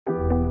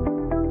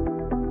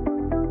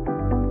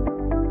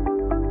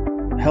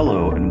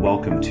Hello and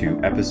welcome to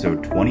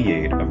episode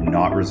 28 of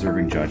Not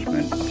Reserving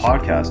Judgment, a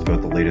podcast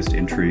about the latest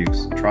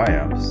intrigues,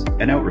 triumphs,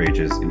 and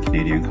outrages in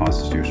Canadian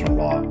constitutional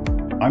law.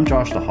 I'm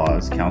Josh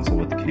DeHaas, counsel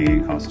with the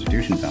Canadian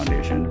Constitution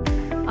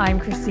Foundation. I'm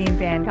Christine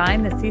Van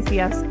Gyn, the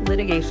CCF's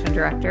litigation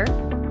director.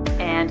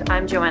 And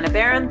I'm Joanna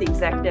Barron, the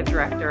executive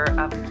director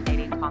of the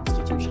Canadian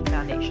Constitution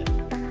Foundation.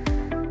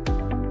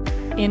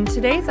 In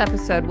today's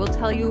episode, we'll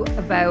tell you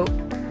about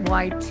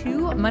why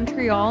two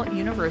Montreal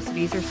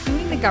universities are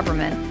suing the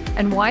government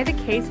and why the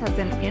case has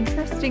an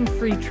interesting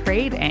free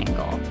trade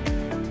angle.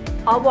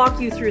 I'll walk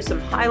you through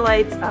some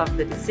highlights of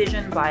the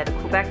decision by the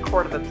Quebec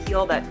Court of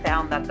Appeal that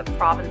found that the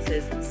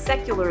province's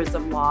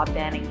secularism law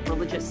banning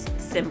religious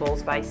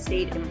symbols by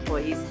state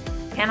employees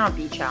cannot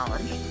be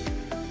challenged.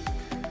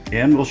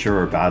 And we'll share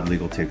our bad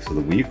legal takes of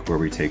the week, where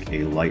we take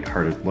a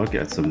lighthearted look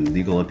at some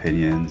legal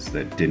opinions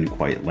that didn't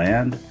quite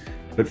land.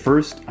 But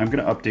first, I'm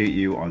going to update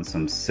you on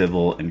some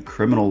civil and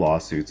criminal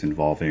lawsuits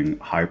involving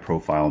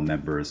high-profile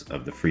members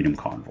of the Freedom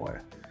Convoy.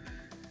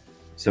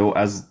 So,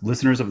 as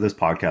listeners of this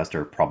podcast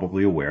are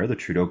probably aware, the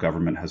Trudeau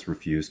government has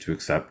refused to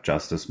accept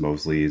Justice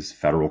Mosley's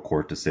federal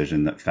court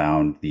decision that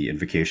found the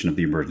invocation of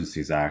the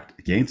Emergencies Act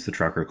against the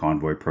trucker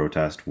convoy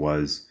protest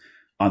was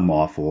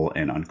unlawful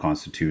and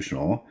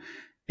unconstitutional.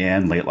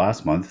 And late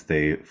last month,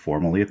 they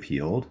formally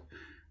appealed.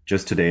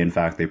 Just today, in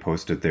fact, they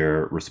posted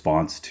their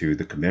response to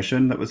the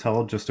commission that was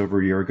held just over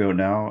a year ago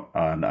now,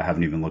 and I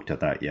haven't even looked at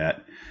that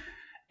yet.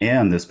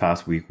 And this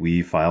past week,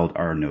 we filed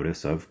our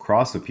notice of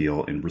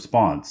cross-appeal in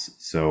response.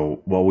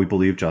 So while we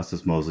believe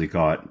Justice Mosley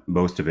got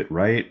most of it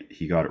right,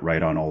 he got it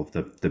right on all of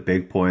the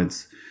big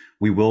points,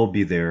 we will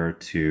be there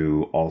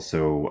to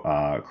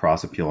also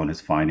cross-appeal on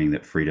his finding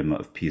that freedom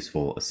of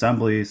peaceful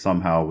assembly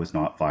somehow was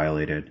not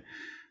violated.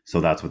 So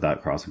that's what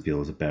that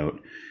cross-appeal is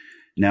about.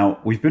 Now,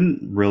 we've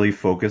been really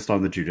focused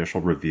on the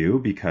judicial review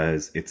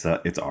because it's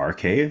our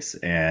case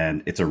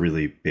and it's a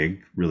really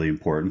big, really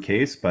important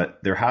case, but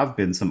there have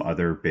been some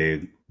other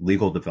big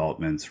legal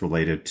developments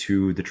related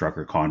to the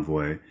trucker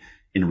convoy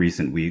in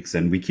recent weeks,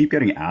 and we keep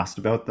getting asked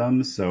about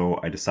them. So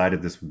I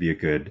decided this would be a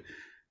good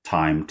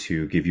time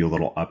to give you a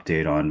little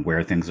update on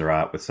where things are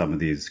at with some of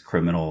these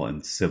criminal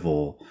and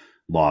civil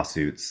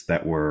lawsuits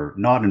that we're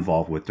not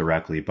involved with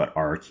directly, but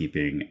are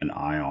keeping an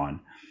eye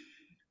on.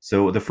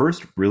 So the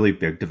first really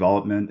big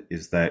development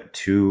is that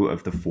two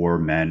of the four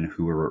men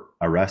who were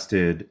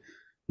arrested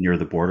near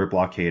the border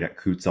blockade at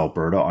Coutts,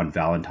 Alberta on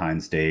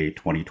Valentine's Day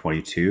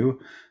 2022,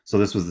 so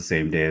this was the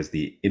same day as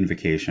the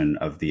invocation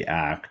of the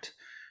act,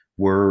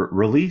 were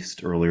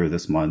released earlier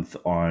this month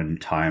on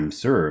time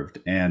served.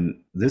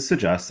 And this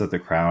suggests that the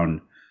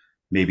Crown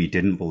maybe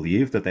didn't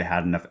believe that they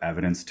had enough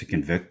evidence to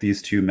convict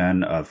these two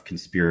men of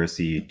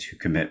conspiracy to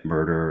commit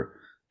murder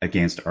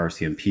against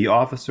RCMP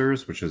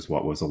officers, which is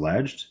what was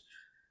alleged.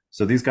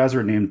 So these guys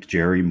are named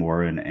Jerry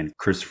Morin and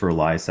Christopher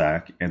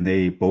Lysak, and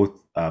they both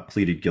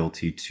pleaded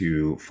guilty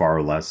to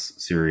far less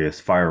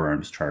serious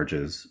firearms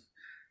charges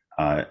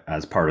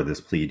as part of this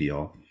plea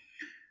deal.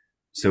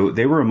 So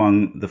they were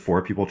among the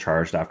four people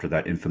charged after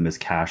that infamous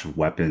cache of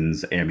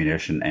weapons,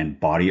 ammunition, and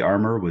body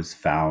armor was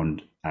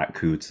found at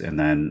Coutts and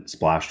then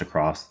splashed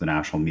across the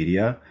national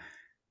media.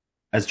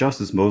 As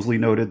Justice Mosley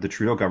noted, the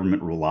Trudeau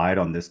government relied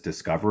on this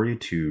discovery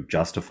to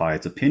justify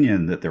its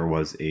opinion that there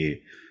was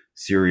a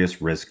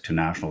serious risk to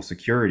national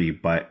security,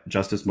 but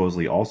Justice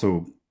Mosley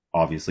also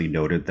obviously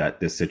noted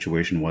that this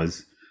situation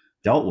was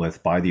dealt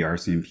with by the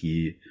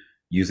RCMP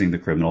using the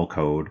criminal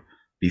code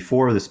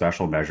before the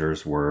special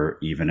measures were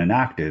even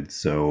enacted,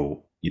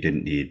 so you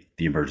didn't need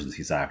the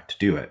Emergencies Act to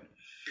do it.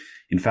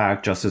 In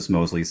fact, Justice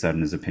Mosley said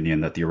in his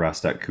opinion that the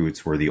arrests at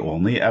Coutts were the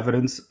only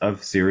evidence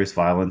of serious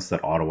violence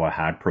that Ottawa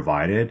had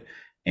provided,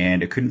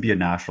 and it couldn't be a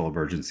national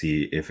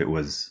emergency if it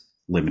was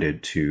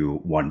limited to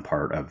one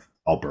part of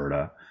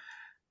Alberta.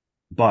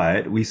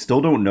 But we still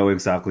don't know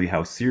exactly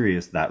how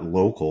serious that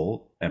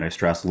local, and I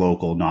stress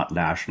local, not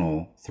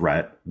national,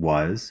 threat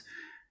was.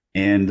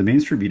 And the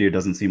mainstream media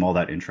doesn't seem all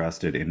that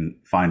interested in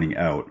finding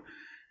out.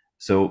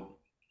 So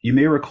you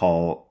may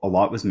recall a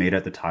lot was made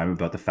at the time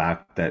about the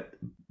fact that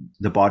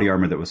the body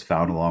armor that was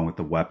found along with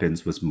the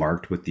weapons was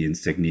marked with the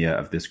insignia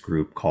of this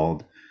group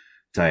called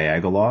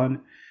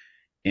Diagolon.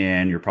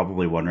 And you're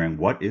probably wondering,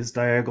 what is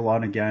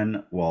Diagolon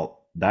again?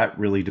 Well, that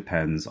really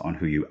depends on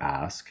who you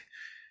ask.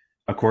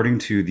 According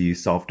to the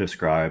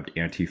self-described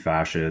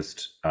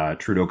anti-fascist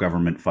Trudeau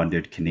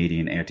government-funded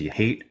Canadian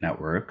anti-hate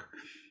network,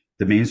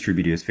 the mainstream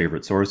media's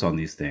favorite source on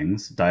these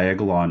things,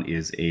 Diagolon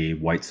is a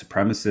white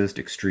supremacist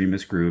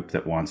extremist group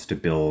that wants to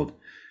build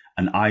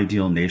an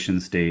ideal nation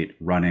state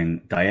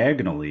running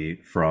diagonally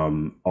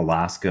from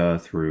Alaska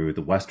through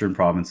the western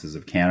provinces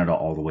of Canada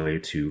all the way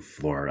to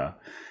Florida.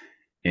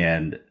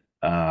 And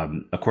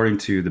according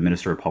to the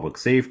Minister of Public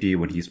Safety,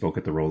 when he spoke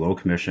at the Rouleau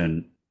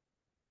Commission,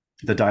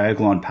 the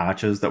Diagolon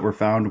patches that were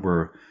found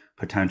were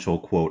potential,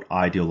 quote,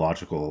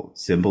 ideological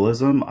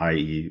symbolism,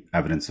 i.e.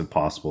 evidence of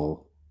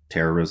possible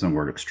terrorism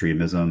or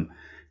extremism,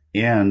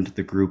 and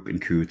the group in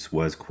Coutts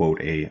was,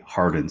 quote, a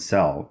hardened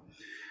cell.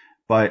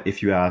 But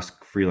if you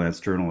ask freelance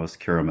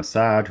journalist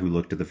Caryma, who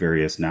looked at the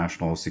various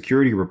national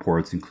security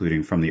reports,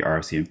 including from the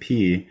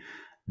RCMP,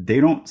 they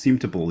don't seem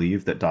to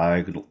believe that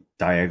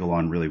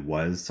Diagolon really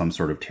was some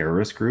sort of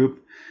terrorist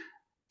group.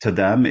 To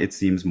them, it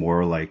seems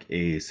more like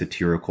a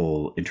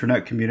satirical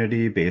internet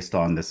community based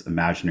on this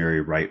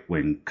imaginary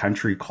right-wing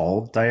country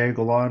called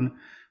Diagolon,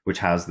 which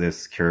has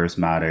this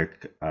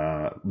charismatic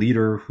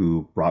leader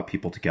who brought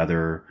people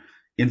together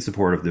in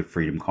support of the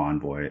Freedom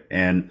Convoy.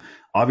 And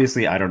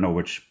obviously, I don't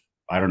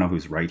know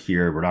who's right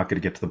here. We're not going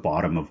to get to the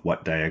bottom of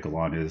what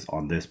Diagolon is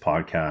on this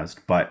podcast,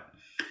 but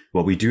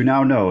what we do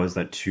now know is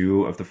that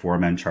two of the four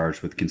men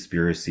charged with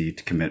conspiracy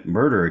to commit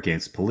murder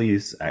against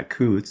police at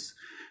Coutts,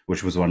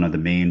 which was one of the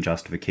main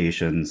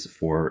justifications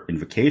for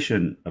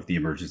invocation of the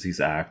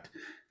Emergencies Act,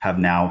 have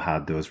now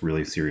had those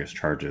really serious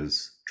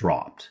charges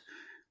dropped,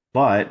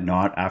 but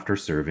not after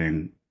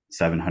serving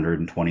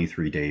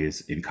 723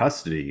 days in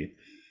custody.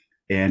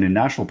 And in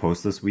National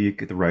Post this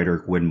week, the writer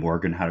Gwyn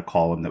Morgan had a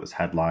column that was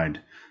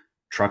headlined,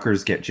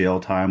 "Truckers Get Jail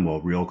Time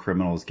While Real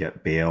Criminals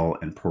Get Bail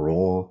and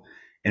Parole."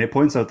 And it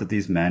points out that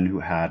these men who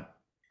had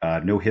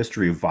no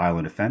history of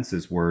violent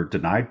offenses were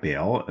denied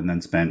bail and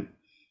then spent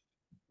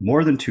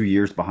more than 2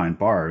 years behind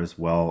bars,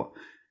 while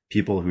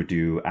people who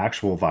do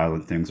actual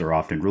violent things are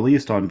often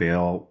released on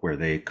bail, where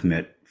they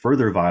commit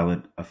further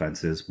violent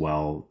offenses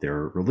while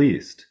they're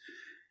released.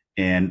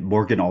 And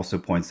Morgan also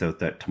points out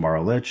that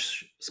Tamara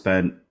Lich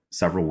spent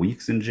several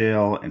weeks in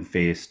jail and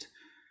faced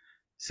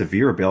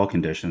severe bail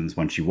conditions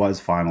when she was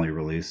finally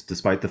released,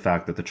 despite the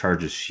fact that the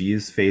charges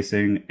she's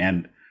facing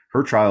and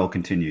her trial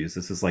continues.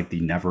 This is like the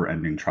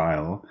never-ending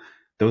trial.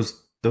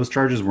 Those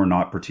charges were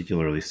not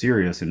particularly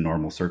serious in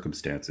normal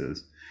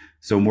circumstances.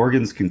 So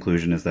Morgan's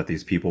conclusion is that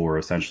these people were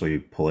essentially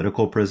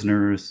political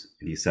prisoners.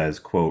 And he says,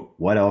 quote,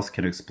 "What else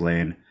can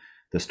explain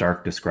the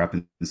stark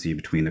discrepancy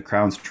between the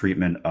Crown's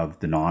treatment of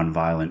the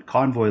non-violent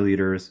convoy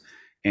leaders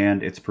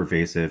and its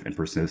pervasive and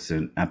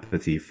persistent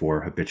empathy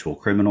for habitual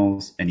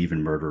criminals and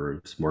even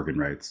murderers," Morgan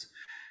writes.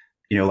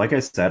 Like I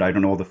said, I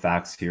don't know all the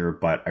facts here,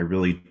 but I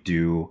really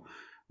do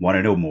want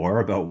to know more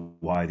about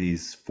why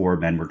these four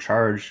men were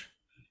charged,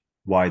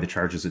 why the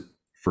charges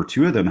for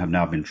two of them have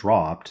now been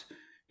dropped,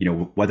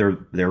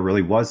 whether there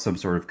really was some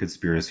sort of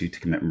conspiracy to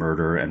commit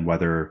murder, and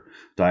whether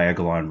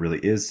Diagolon really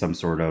is some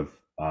sort of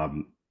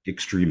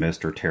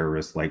extremist or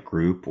terrorist-like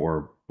group,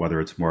 or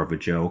whether it's more of a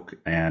joke.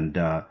 And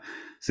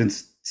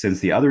since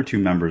the other two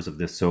members of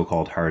this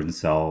so-called hardened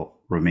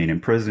cell remain in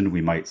prison,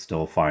 we might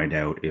still find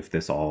out if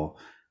this all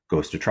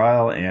goes to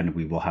trial, and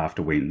we will have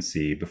to wait and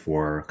see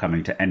before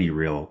coming to any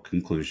real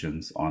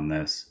conclusions on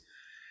this.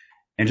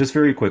 And just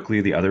very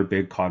quickly, the other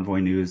big convoy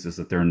news is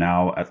that there are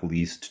now at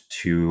least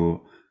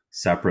two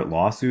separate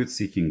lawsuits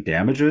seeking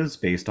damages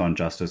based on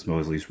Justice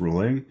Mosley's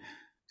ruling.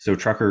 So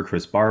trucker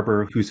Chris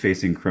Barber, who's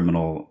facing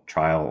criminal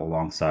trial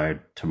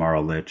alongside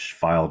Tamara Lich,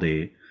 filed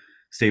a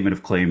statement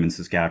of claim in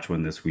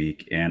Saskatchewan this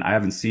week. And I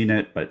haven't seen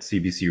it, but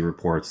CBC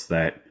reports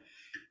that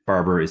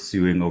Barber is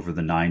suing over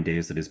the 9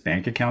 days that his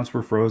bank accounts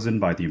were frozen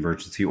by the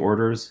emergency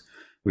orders,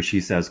 which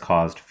he says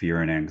caused fear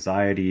and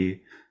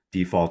anxiety,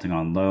 defaulting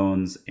on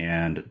loans,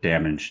 and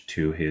damage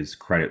to his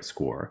credit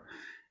score.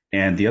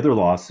 And the other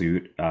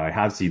lawsuit, I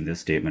have seen this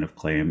statement of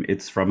claim.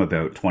 It's from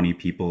about 20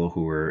 people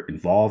who were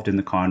involved in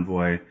the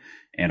convoy.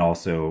 And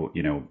also,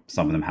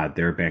 some of them had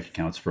their bank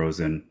accounts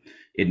frozen.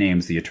 It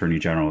names the Attorney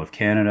General of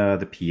Canada,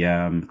 the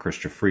PM,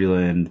 Chrystia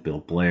Freeland, Bill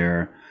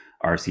Blair,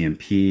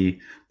 RCMP,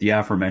 the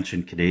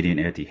aforementioned Canadian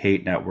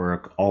Anti-Hate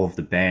Network, all of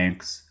the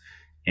banks.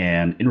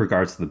 And in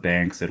regards to the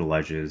banks, it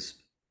alleges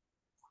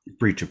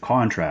breach of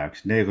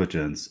contract,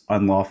 negligence,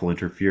 unlawful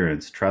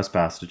interference,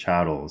 trespass to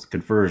chattels,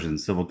 conversion,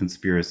 civil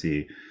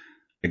conspiracy.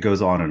 It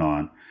goes on and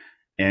on.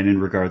 And in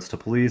regards to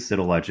police, it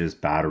alleges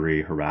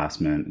battery,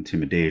 harassment,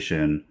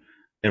 intimidation.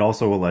 It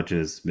also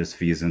alleges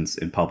misfeasance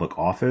in public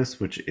office,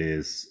 which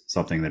is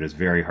something that is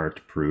very hard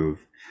to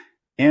prove.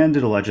 And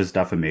it alleges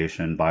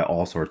defamation by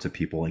all sorts of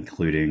people,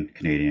 including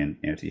Canadian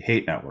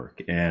Anti-Hate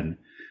Network. And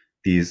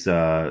these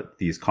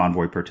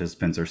convoy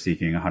participants are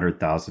seeking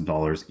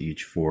 $100,000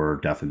 each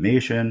for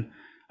defamation,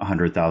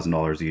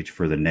 $100,000 each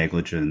for the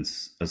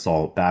negligence,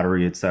 assault,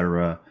 battery,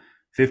 etc.,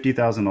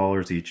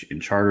 $50,000 each in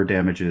charter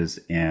damages,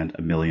 and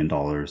 $1 million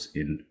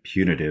in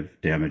punitive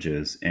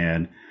damages.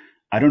 And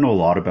I don't know a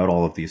lot about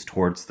all of these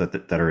torts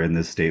that are in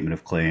this statement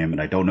of claim, and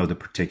I don't know the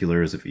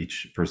particulars of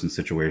each person's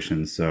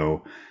situation.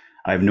 So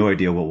I have no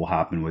idea what will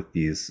happen with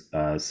these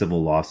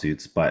civil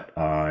lawsuits, but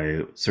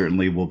I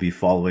certainly will be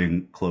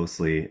following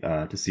closely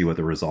to see what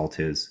the result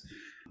is.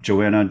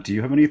 Joanna, do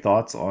you have any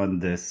thoughts on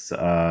this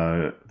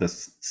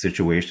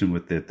situation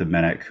with the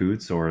men at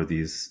Coutts or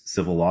these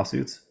civil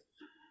lawsuits?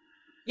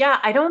 Yeah,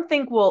 I don't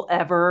think we'll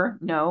ever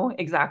know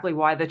exactly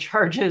why the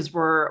charges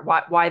were,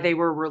 why they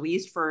were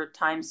released for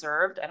time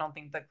served. I don't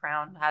think the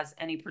Crown has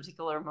any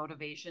particular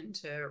motivation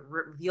to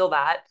reveal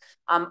that.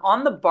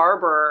 On the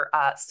Barber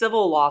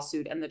civil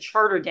lawsuit and the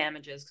charter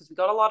damages, because we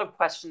got a lot of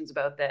questions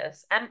about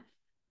this. And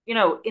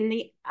In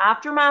the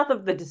aftermath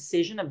of the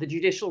decision of the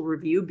judicial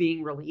review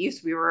being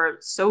released, we were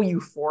so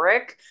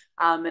euphoric.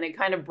 And it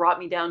kind of brought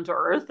me down to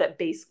earth that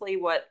basically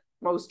what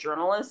most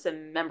journalists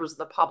and members of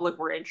the public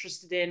were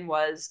interested in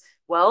was,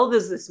 well,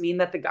 does this mean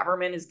that the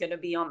government is going to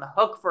be on the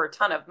hook for a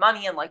ton of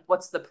money? And like,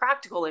 what's the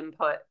practical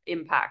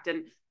impact?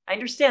 And I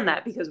understand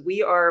that because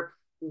we are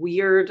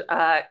weird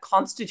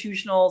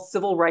constitutional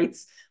civil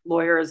rights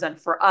lawyers, and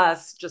for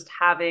us just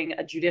having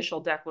a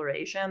judicial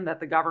declaration that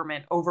the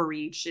government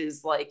overreach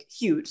is like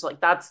huge. Like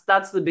that's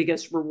the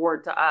biggest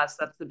reward to us.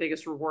 That's the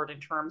biggest reward in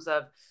terms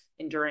of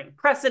enduring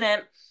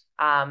precedent,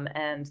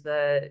 and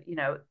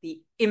the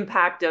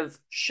impact of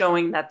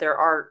showing that there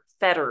are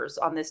fetters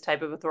on this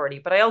type of authority.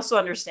 But I also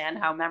understand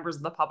how members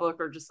of the public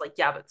are just like,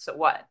 yeah, but so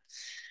what?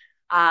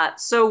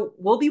 So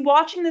we'll be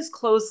watching this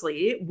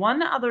closely.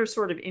 One other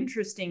sort of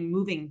interesting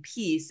moving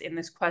piece in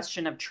this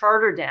question of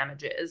charter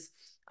damages,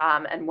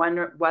 and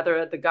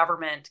whether the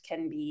government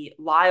can be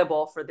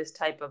liable for this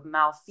type of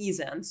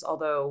malfeasance,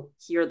 although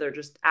here they're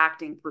just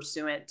acting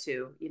pursuant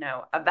to,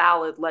 a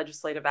valid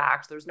legislative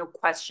act. There's no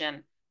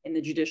question in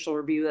the judicial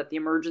review that the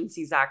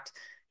Emergencies Act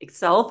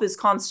itself is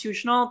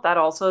constitutional. That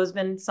also has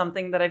been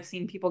something that I've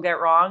seen people get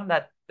wrong,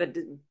 that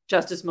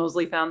Justice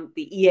Mosley found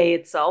the EA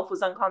itself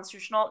was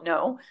unconstitutional.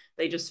 No,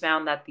 they just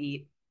found that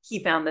he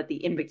found that the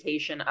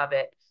invocation of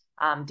it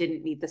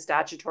didn't meet the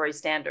statutory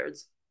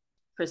standards.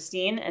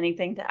 Christine,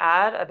 anything to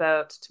add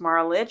about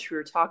Tamara Litch? We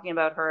were talking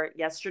about her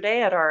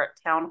yesterday at our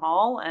town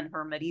hall and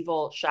her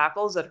medieval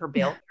shackles at her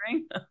bail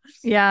hearing.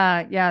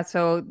 Yeah.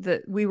 So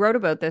we wrote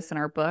about this in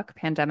our book,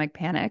 Pandemic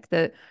Panic.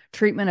 The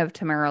treatment of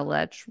Tamara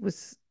Litch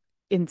was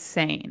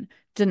insane.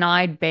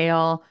 Denied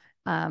bail.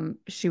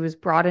 She was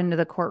brought into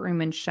the courtroom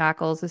in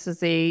shackles. This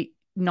is a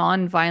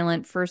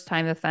non-violent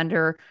first-time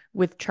offender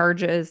with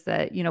charges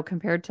that,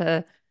 compared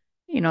to,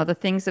 the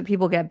things that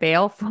people get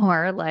bail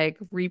for, like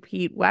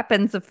repeat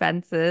weapons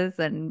offenses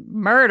and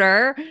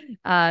murder,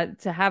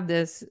 to have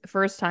this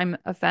first-time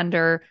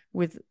offender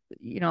with,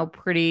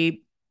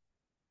 pretty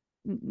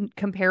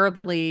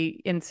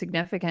comparably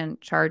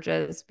insignificant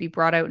charges be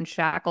brought out in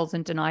shackles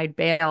and denied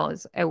bail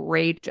is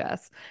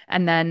outrageous.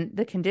 And then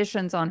the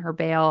conditions on her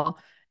bail,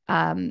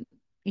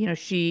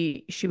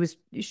 she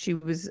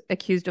was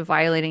accused of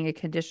violating a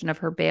condition of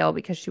her bail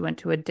because she went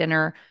to a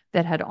dinner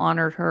that had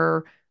honored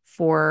her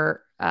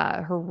for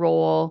her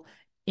role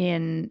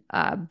in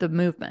the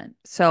movement.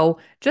 So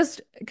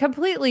just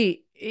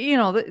completely,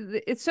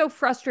 it's so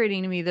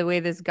frustrating to me the way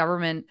this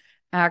government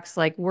acts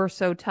like we're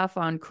so tough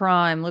on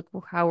crime. Look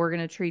how we're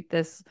going to treat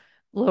this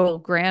little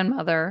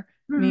grandmother.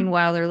 Mm-hmm.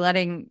 Meanwhile, they're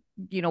letting,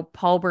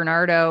 Paul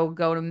Bernardo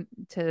go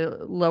to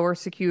lower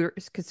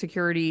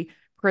security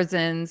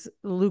prisons.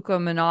 Luca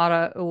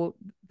Minotta,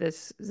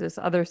 this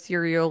other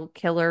serial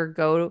killer,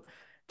 go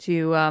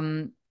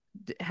to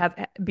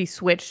be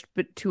switched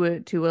but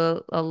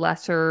to a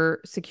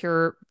lesser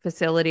secure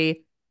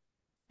facility.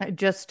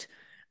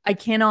 I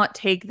cannot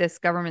take this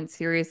government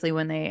seriously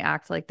when they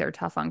act like they're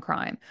tough on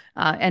crime.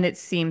 And it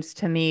seems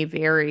to me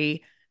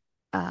very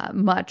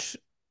much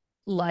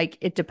like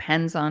it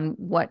depends on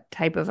what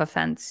type of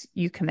offense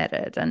you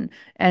committed. And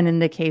in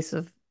the case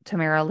of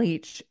Tamara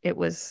Litch, it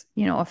was,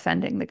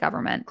 offending the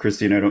government.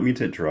 Christine, I don't mean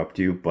to interrupt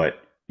you,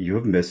 but you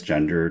have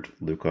misgendered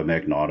Luca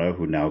Magnotta,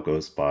 who now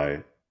goes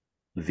by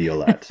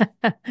Violette. So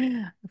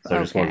I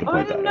just wanted to point that out.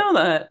 I didn't know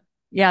that.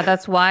 Yeah,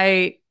 that's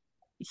why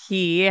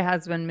he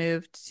has been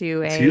moved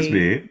to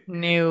a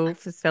new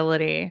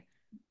facility.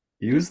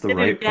 Use the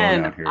right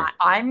pronoun here.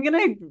 I'm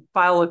gonna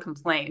file a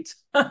complaint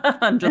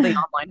under the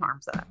Online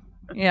Harms Act.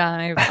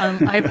 Yeah,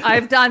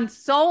 I've done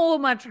so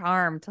much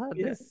harm to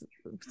this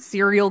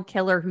serial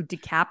killer who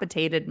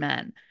decapitated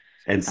men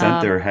and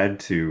sent their head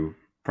to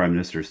Prime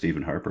Minister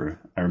Stephen Harper.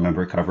 I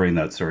remember covering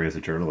that story as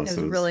a journalist.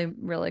 It was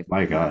really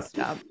my God.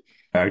 Up.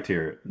 Back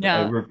here.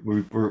 Yeah,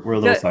 we're a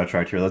little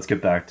sidetracked here. Let's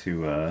get back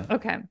to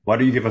okay. Why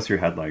don't you give us your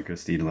headline,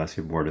 Christine, unless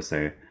you have more to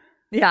say?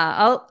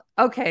 Yeah,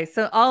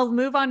 so I'll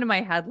move on to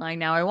my headline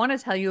now. I want to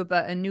tell you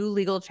about a new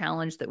legal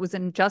challenge that was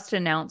just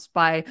announced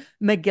by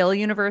McGill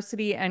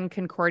University and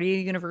Concordia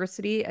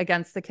University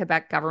against the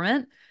Quebec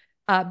government,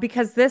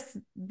 because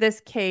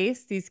these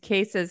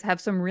cases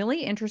have some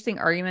really interesting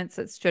arguments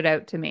that stood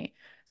out to me.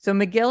 So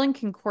McGill and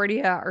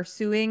Concordia are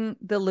suing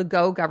the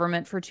Legault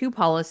government for two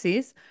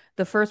policies.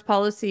 The first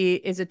policy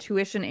is a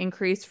tuition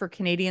increase for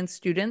Canadian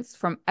students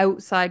from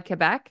outside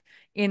Quebec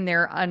in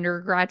their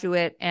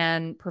undergraduate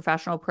and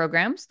professional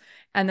programs.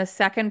 And the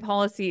second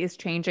policy is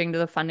changing to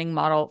the funding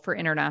model for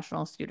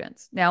international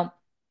students. Now,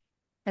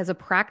 as a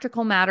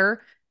practical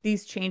matter,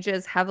 these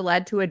changes have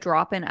led to a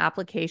drop in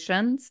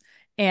applications,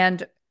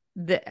 and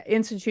the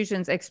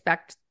institutions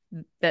expect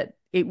that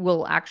it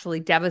will actually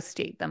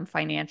devastate them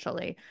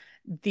financially.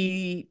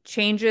 The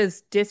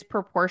changes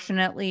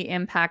disproportionately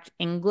impact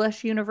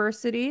English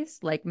universities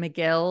like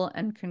McGill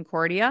and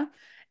Concordia.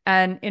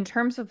 And in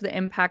terms of the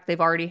impact they've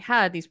already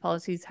had, these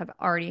policies have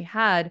already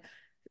had,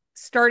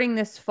 starting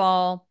this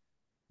fall,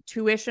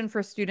 tuition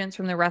for students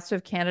from the rest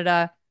of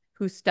Canada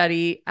who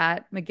study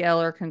at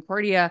McGill or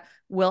Concordia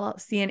will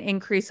see an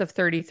increase of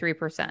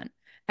 33%.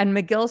 And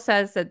McGill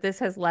says that this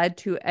has led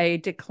to a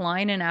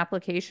decline in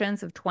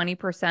applications of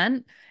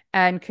 20%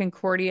 and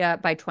Concordia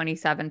by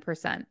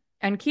 27%.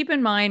 And keep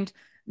in mind,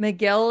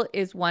 McGill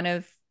is one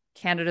of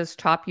Canada's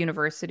top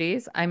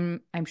universities.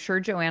 I'm sure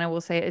Joanna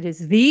will say it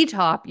is the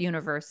top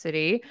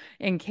university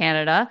in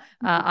Canada.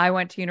 I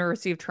went to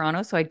University of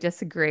Toronto, so I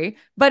disagree.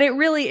 But it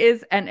really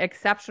is an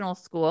exceptional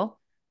school.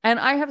 And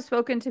I have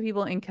spoken to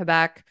people in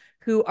Quebec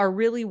who are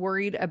really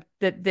worried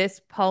that this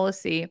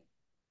policy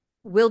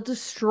will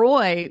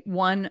destroy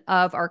one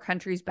of our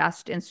country's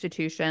best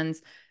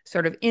institutions,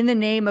 sort of in the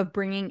name of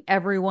bringing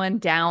everyone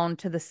down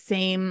to the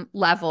same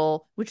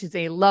level, which is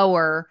a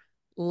lower,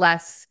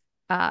 less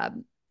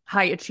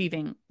high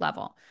achieving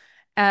level.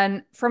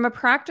 And from a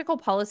practical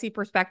policy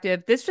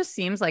perspective, this just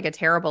seems like a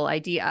terrible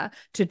idea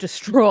to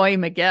destroy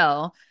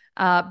McGill.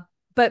 But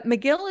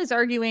McGill is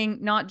arguing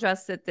not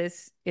just that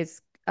this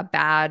is a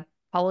bad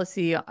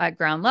policy at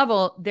ground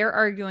level, they're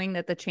arguing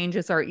that the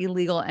changes are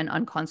illegal and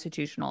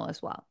unconstitutional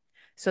as well.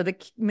 So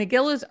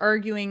McGill is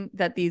arguing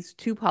that these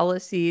two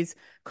policies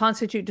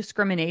constitute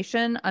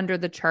discrimination under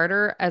the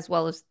Charter as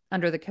well as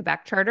under the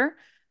Quebec Charter.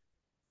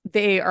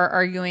 They are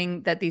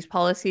arguing that these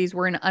policies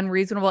were an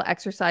unreasonable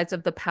exercise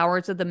of the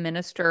powers of the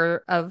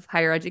Minister of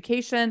Higher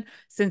Education,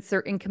 since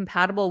they're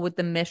incompatible with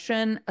the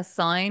mission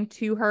assigned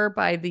to her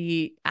by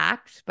the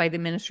Act, by the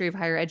Ministry of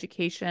Higher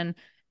Education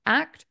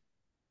Act.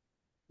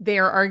 They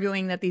are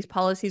arguing that these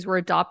policies were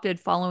adopted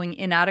following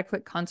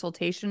inadequate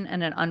consultation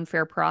and an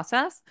unfair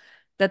process,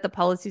 that the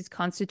policies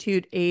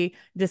constitute a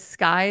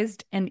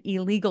disguised and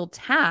illegal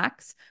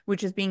tax,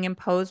 which is being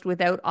imposed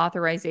without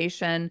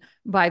authorization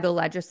by the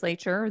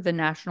legislature, the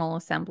National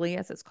Assembly,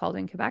 as it's called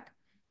in Quebec.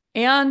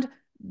 And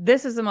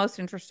this is the most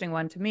interesting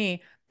one to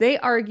me. They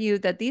argue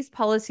that these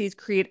policies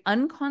create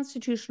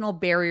unconstitutional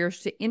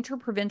barriers to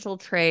inter-provincial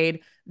trade,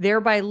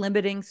 thereby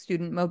limiting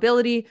student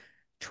mobility,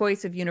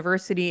 choice of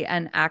university,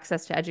 and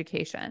access to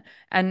education.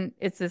 And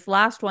it's this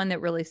last one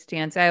that really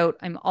stands out.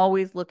 I'm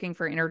always looking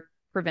for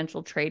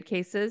inter-provincial trade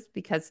cases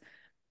because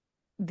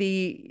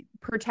the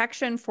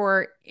protection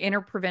for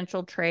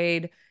inter-provincial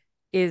trade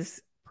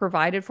is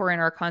provided for in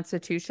our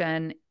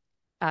Constitution,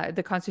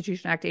 the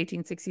Constitution Act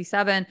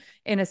 1867,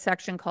 in a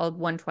section called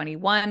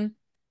 121.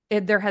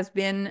 There has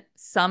been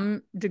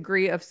some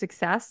degree of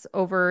success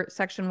over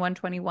Section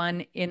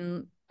 121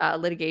 in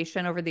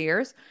litigation over the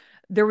years.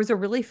 There was a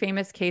really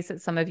famous case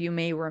that some of you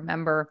may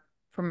remember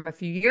from a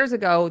few years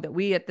ago that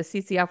we at the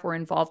CCF were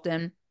involved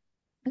in.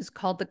 It's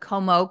called the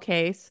Como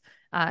case,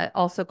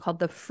 also called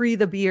the Free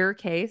the Beer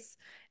case.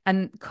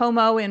 And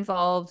Como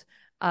involved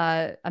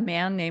a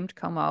man named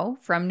Como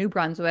from New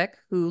Brunswick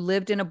who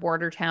lived in a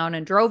border town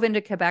and drove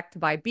into Quebec to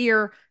buy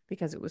beer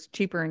because it was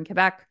cheaper in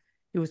Quebec.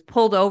 He was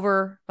pulled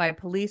over by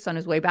police on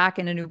his way back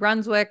into New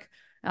Brunswick.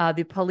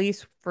 The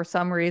police, for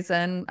some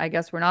reason, I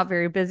guess, were not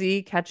very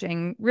busy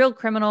catching real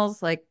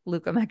criminals like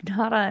Luca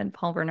Magnotta and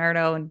Paul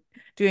Bernardo and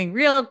doing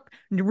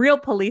real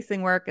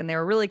policing work. And they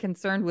were really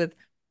concerned with,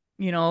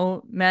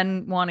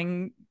 men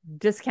wanting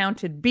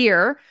discounted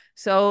beer.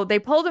 So they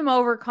pulled him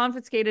over,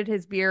 confiscated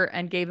his beer,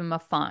 and gave him a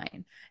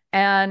fine.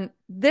 And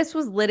this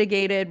was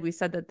litigated. We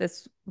said that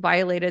this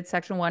violated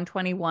Section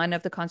 121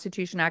 of the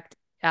Constitution Act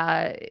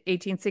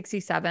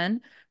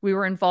 1867. We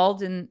were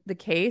involved in the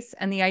case.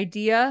 And the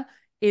idea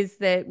is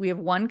that we have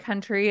one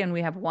country and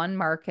we have one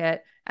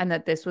market, and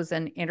that this was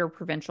an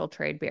inter-provincial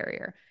trade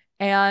barrier.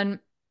 And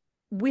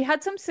we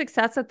had some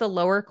success at the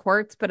lower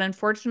courts, but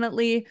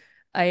unfortunately,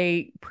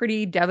 a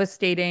pretty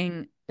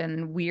devastating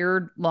and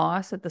weird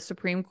loss at the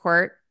Supreme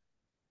Court.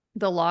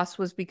 The loss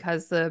was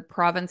because the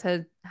province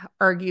had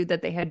argued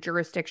that they had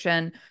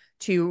jurisdiction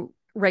to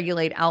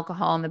regulate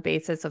alcohol on the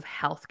basis of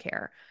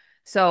healthcare.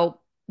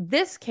 So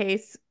this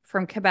case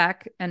from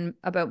Quebec and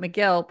about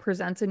McGill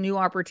presents a new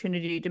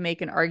opportunity to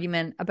make an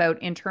argument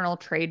about internal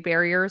trade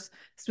barriers.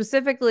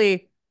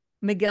 Specifically,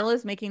 McGill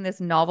is making this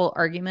novel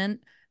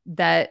argument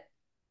that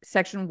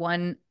Section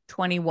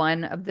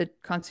 121 of the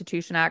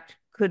Constitution Act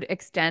could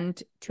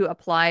extend to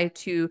apply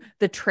to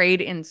the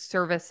trade in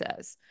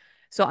services.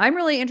 So I'm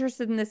really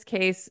interested in this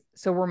case.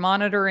 So we're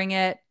monitoring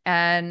it.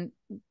 And,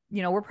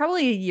 we're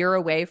probably a year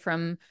away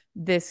from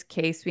this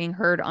case being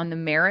heard on the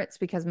merits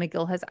because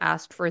McGill has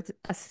asked for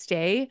a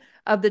stay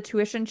of the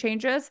tuition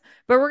changes.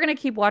 But we're going to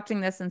keep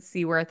watching this and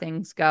see where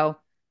things go.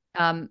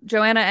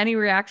 Joanna, any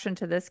reaction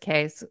to this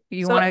case?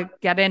 You want to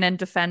get in and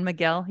defend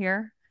McGill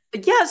here?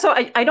 Yeah, so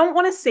I don't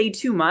want to say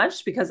too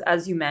much because,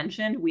 as you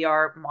mentioned, we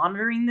are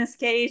monitoring this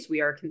case.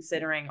 We are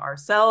considering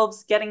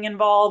ourselves getting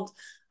involved.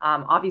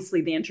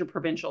 Obviously, the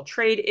interprovincial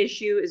trade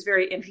issue is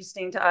very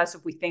interesting to us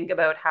if we think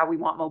about how we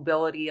want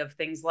mobility of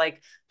things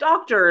like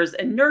doctors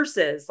and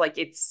nurses. Like,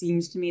 it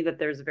seems to me that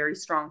there's a very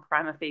strong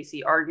prima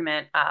facie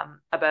argument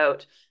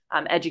about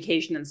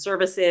education and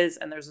services.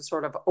 And there's a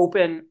sort of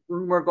open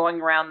rumor going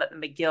around that the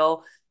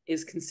McGill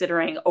is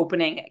considering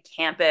opening a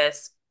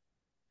campus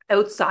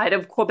outside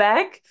of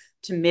Quebec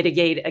to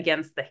mitigate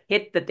against the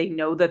hit that they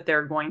know that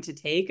they're going to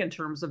take in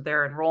terms of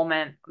their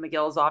enrollment.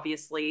 McGill is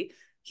obviously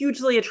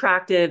hugely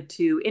attractive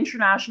to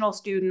international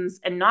students,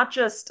 and not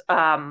just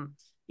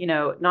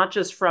not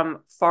just from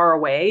far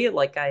away.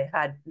 Like I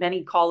had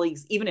many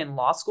colleagues, even in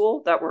law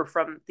school, that were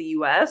from the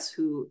US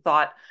who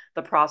thought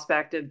the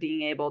prospect of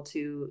being able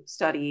to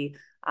study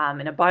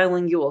in a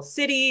bilingual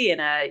city,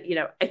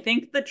 I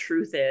think the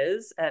truth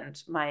is,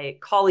 and my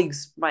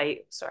colleagues at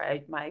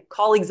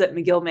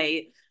McGill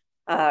may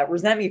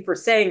resent me for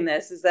saying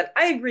this, is that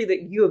I agree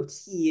that U of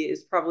T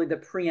is probably the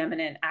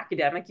preeminent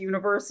academic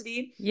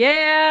university.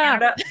 Yeah.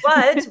 But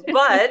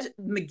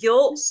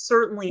McGill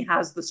certainly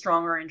has the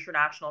stronger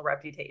international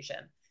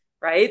reputation,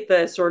 right?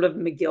 The sort of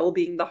McGill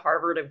being the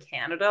Harvard of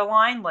Canada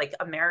line, like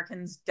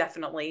Americans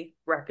definitely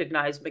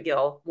recognize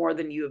McGill more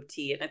than U of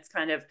T. And it's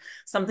kind of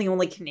something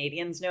only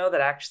Canadians know,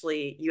 that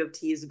actually U of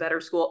T is a better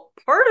school.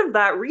 Part of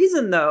that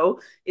reason, though,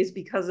 is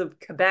because of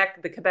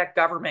Quebec, the Quebec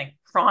government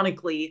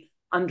chronically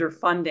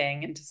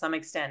underfunding and to some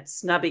extent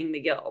snubbing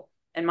McGill.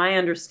 And my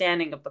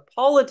understanding of the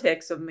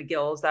politics of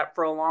McGill is that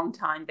for a long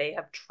time, they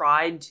have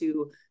tried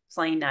to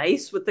play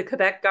nice with the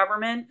Quebec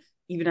government,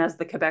 even as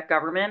the Quebec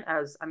government,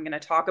 as I'm going to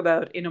talk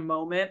about in a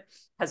moment,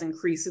 has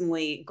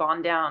increasingly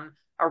gone down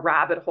a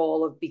rabbit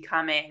hole of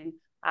becoming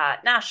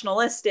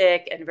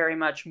nationalistic and very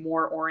much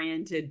more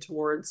oriented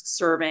towards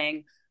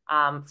serving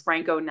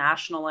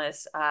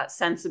Franco-nationalist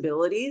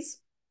sensibilities.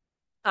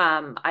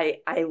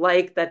 I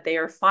like that they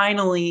are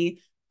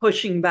finally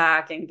pushing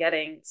back and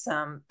getting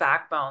some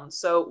backbone.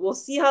 So we'll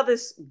see how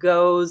this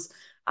goes.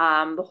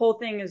 The whole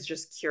thing is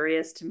just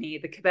curious to me.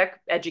 The Quebec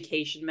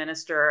education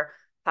minister,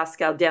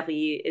 Pascal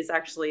Derry, is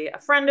actually a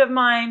friend of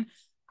mine.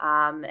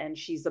 And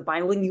she's a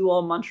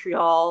bilingual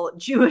Montreal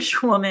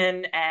Jewish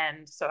woman.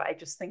 And so I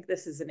just think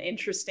this is an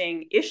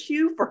interesting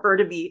issue for her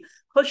to be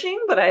pushing,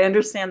 but I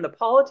understand the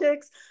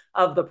politics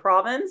of the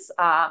province.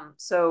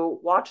 So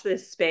watch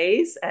this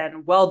space,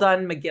 and well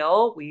done,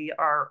 McGill. We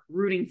are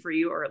rooting for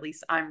you, or at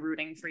least I'm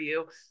rooting for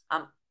you,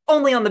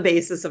 only on the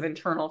basis of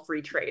internal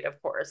free trade, of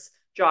course.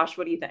 Josh,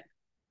 what do you think?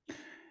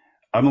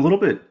 I'm a little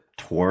bit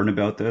torn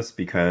about this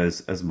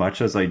because as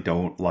much as I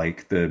don't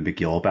like the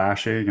McGill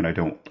bashing and I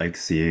don't like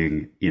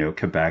seeing,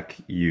 Quebec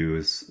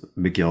use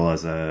McGill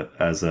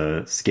as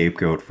a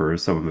scapegoat for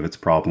some of its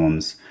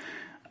problems,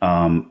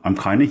 I'm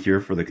kind of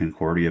here for the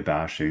Concordia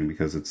bashing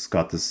because it's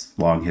got this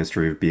long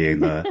history of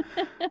being the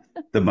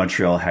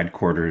Montreal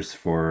headquarters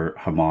for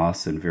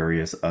Hamas and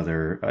various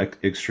other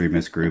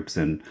extremist groups,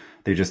 and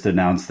they just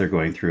announced they're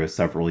going through a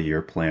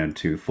several-year plan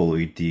to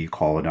fully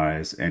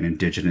decolonize and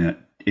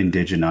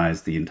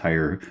indigenize the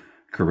entire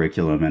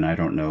curriculum. And I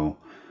don't know.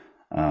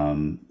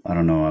 I'm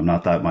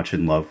not that much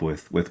in love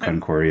with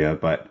Concordia,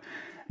 but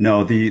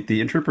no,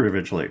 the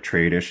inter-provincial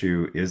trade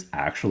issue is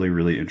actually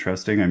really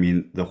interesting. I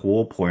mean, the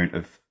whole point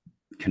of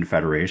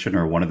Confederation,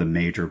 or one of the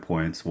major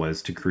points,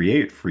 was to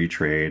create free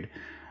trade.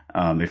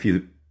 If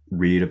you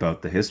read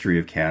about the history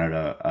of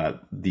Canada,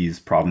 these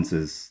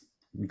provinces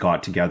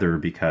got together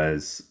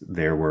because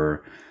there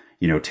were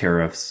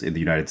tariffs in the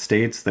United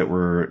States that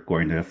were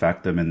going to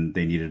affect them, and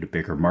they needed a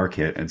bigger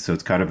market. And so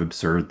it's kind of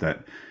absurd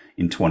that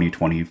in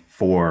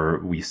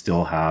 2024 we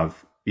still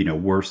have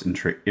worse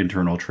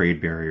internal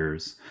trade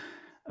barriers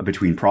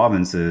between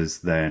provinces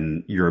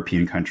than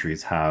European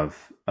countries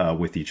have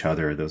with each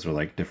other. Those are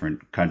like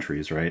different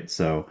countries, right?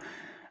 So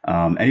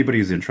anybody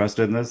who's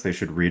interested in this, they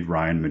should read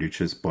Ryan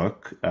Minucci's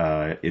book.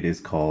 It is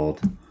called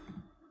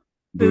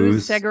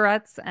Booze,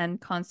 Cigarettes,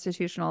 and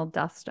Constitutional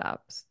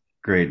Dust-Ups.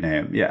 Great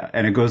name. Yeah.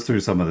 And it goes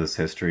through some of this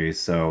history.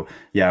 So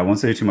yeah, I won't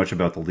say too much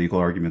about the legal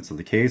arguments of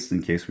the case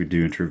in case we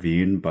do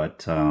intervene,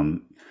 but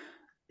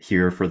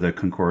here for the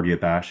Concordia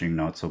bashing,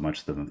 not so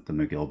much the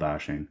McGill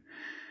bashing.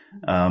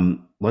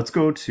 Let's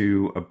go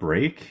to a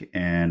break.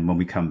 And when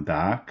we come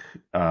back,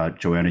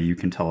 Joanna, you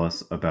can tell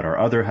us about our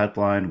other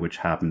headline, which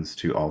happens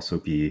to also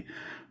be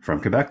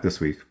from Quebec this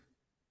week.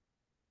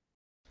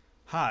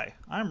 Hi,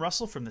 I'm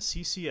Russell from the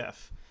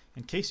CCF.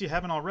 In case you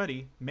haven't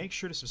already, make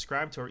sure to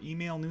subscribe to our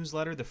email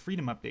newsletter, The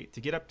Freedom Update, to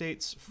get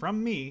updates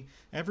from me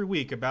every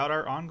week about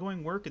our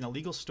ongoing work and the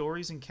legal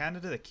stories in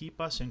Canada that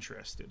keep us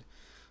interested.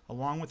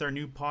 Along with our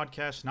new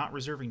podcast, Not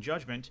Reserving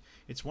Judgment,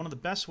 it's one of the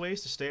best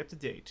ways to stay up to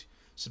date.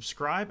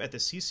 Subscribe at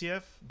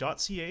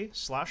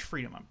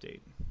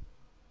theccf.ca/freedomupdate.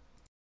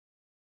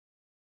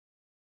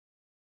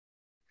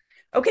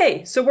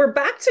 Okay, so we're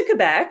back to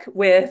Quebec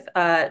with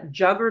a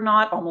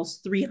juggernaut,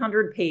 almost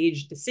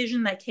 300-page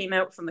decision that came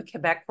out from the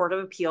Quebec Court of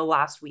Appeal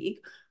last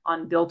week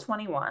on Bill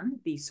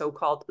 21, the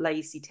so-called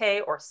laïcité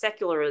or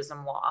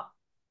secularism law.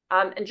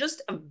 And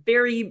just a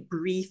very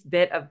brief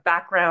bit of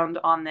background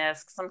on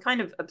this, because I'm kind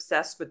of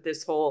obsessed with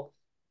this whole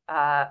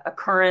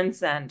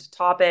occurrence and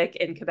topic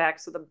in Quebec.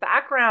 So the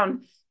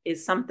background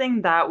is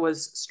something that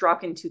was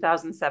struck in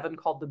 2007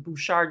 called the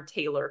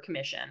Bouchard-Taylor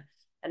Commission.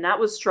 And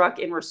that was struck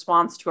in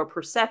response to a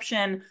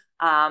perception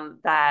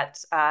that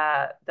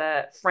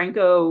the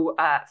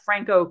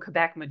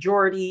Franco-Quebec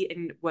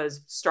majority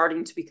was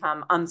starting to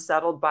become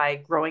unsettled by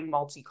growing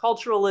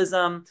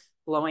multiculturalism,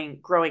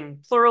 growing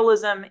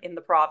pluralism in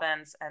the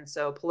province. And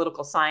so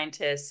political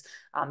scientists,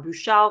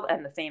 Bouchard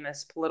and the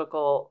famous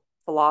political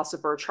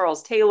philosopher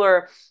Charles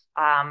Taylor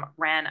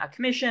ran a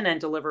commission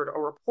and delivered a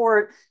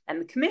report.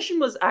 And the commission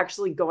was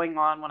actually going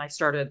on when I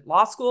started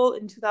law school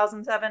in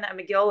 2007 at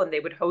McGill, and they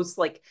would host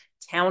like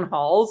town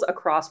halls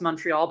across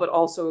Montreal, but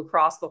also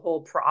across the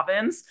whole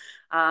province.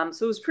 So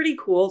it was pretty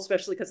cool,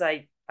 especially because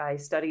I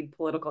studied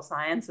political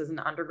science as an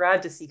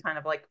undergrad, to see kind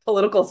of like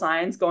political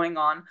science going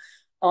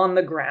on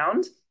the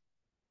ground.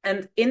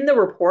 And in the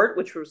report,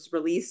 which was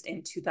released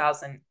in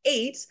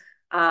 2008,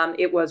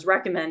 it was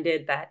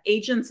recommended that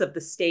agents of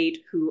the state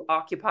who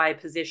occupy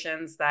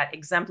positions that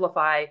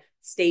exemplify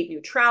state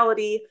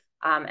neutrality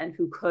and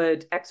who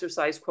could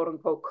exercise, quote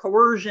unquote,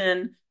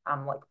 coercion,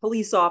 like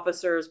police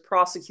officers,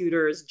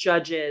 prosecutors,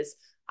 judges,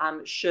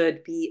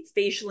 should be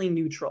facially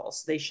neutral.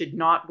 So they should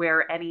not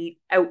wear any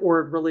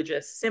outward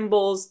religious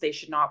symbols. They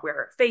should not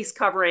wear face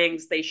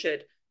coverings. They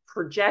should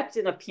project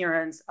an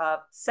appearance of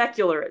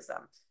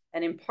secularism.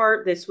 And in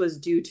part, this was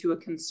due to a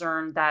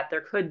concern that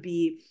there could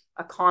be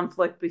a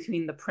conflict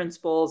between the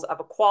principles of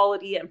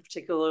equality, and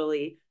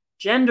particularly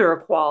gender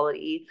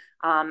equality,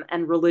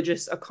 and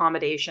religious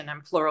accommodation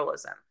and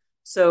pluralism.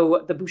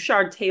 So the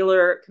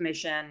Bouchard-Taylor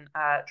Commission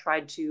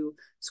tried to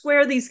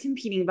square these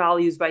competing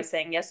values by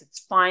saying, yes, it's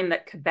fine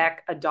that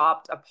Quebec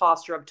adopt a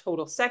posture of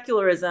total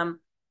secularism.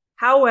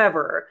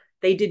 However,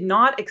 they did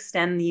not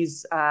extend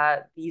these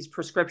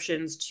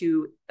prescriptions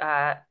to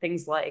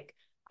things like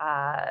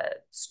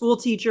school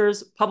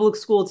teachers, public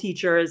school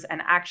teachers,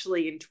 and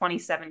actually in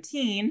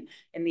 2017,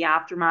 in the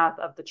aftermath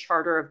of the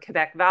Charter of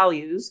Quebec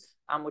Values,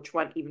 which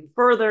went even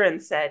further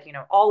and said,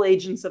 all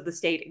agents of the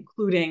state,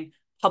 including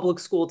public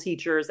school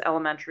teachers,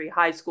 elementary,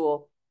 high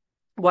school,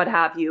 what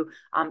have you,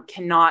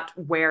 cannot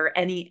wear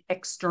any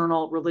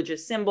external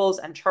religious symbols.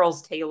 And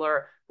Charles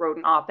Taylor wrote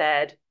an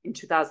op-ed in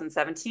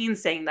 2017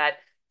 saying that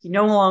he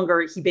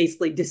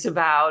basically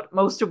disavowed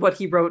most of what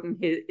he wrote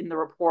in the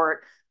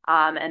report,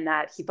 and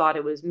that he thought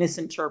it was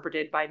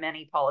misinterpreted by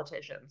many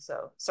politicians.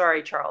 So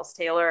sorry, Charles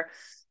Taylor.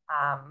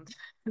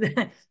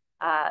 The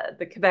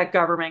Quebec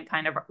government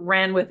kind of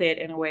ran with it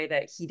in a way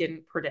that he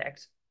didn't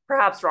predict,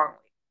 perhaps wrongly.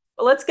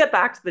 But let's get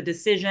back to the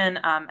decision.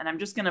 And I'm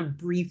just going to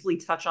briefly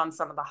touch on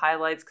some of the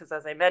highlights, because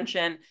as I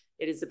mentioned,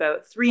 it is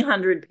about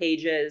 300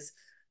 pages.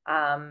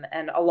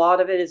 And a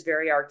lot of it is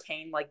very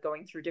arcane, like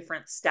going through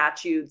different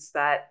statutes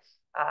that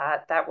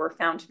were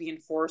found to be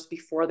enforced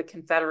before the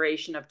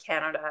Confederation of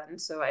Canada. And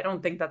so I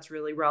don't think that's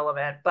really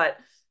relevant. But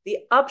the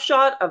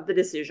upshot of the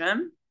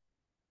decision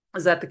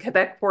is that the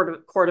Quebec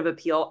Court of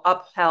Appeal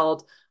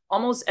upheld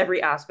almost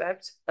every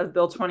aspect of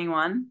Bill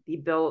 21, the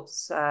bill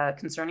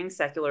concerning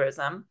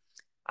secularism,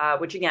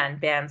 which again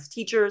bans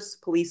teachers,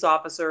 police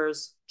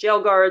officers,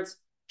 jail guards,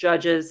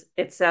 judges,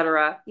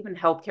 etc., even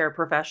healthcare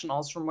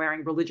professionals from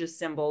wearing religious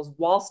symbols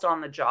whilst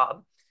on the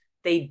job.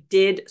 They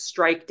did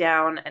strike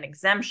down an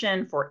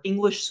exemption for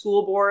English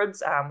school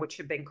boards, which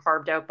had been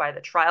carved out by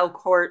the trial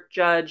court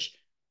judge.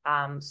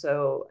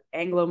 So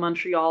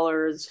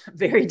Anglo-Montrealers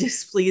very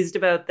displeased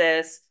about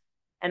this.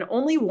 And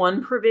only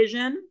one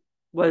provision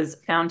was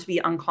found to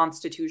be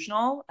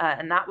unconstitutional,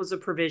 and that was a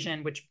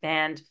provision which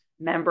banned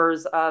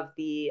members of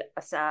the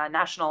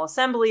National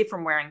Assembly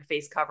from wearing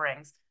face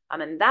coverings.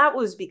 And that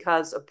was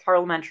because of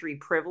parliamentary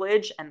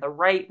privilege and the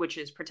right, which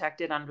is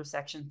protected under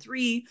Section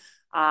 3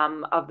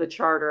 of the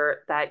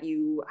Charter, that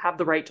you have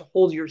the right to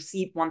hold your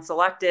seat once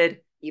elected,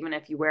 even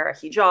if you wear a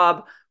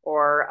hijab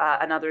or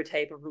another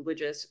type of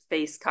religious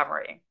face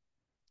covering.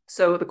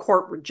 So the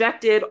court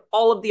rejected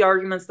all of the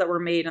arguments that were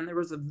made, and there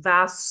was a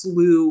vast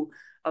slew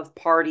of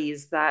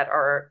parties that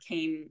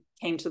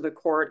came to the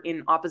court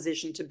in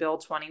opposition to Bill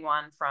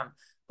 21, from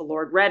the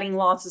Lord Reading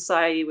Law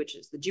Society, which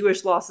is the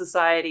Jewish Law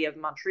Society of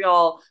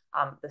Montreal,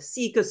 the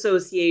Sikh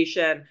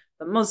Association,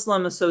 the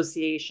Muslim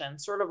Association,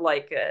 sort of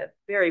like a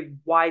very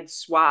wide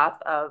swath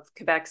of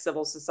Quebec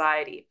civil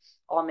society,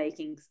 all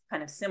making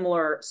kind of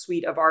similar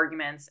suite of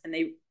arguments. And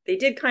they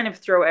did kind of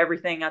throw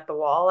everything at the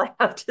wall, I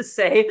have to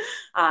say.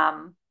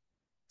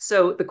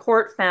 So the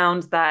court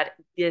found that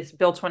this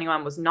Bill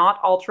 21 was not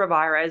ultra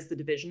vires, the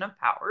division of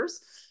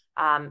powers.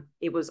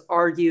 It was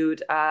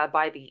argued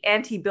by the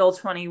anti-Bill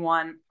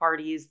 21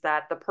 parties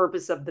that the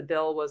purpose of the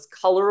bill was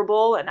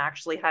colorable and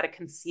actually had a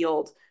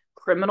concealed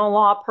criminal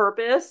law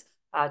purpose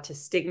to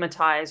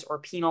stigmatize or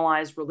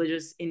penalize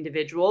religious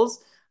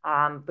individuals.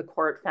 The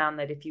court found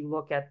that if you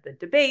look at the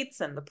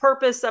debates and the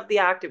purpose of the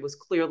act, it was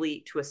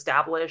clearly to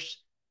establish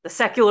the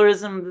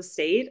secularism of the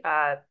state.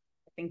 I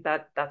think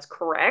that's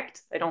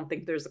correct. I don't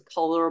think there's a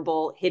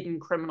colorable hidden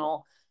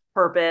criminal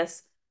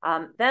purpose.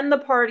 Then the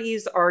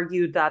parties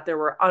argued that there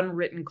were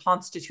unwritten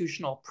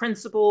constitutional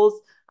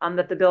principles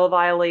that the bill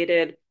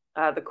violated.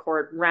 The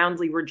court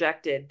roundly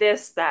rejected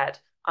this, that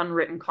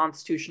unwritten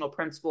constitutional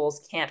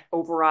principles can't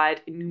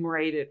override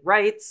enumerated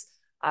rights,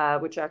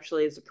 which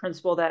actually is a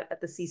principle that at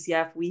the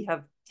CCF we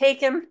have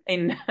taken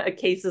in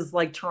cases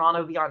like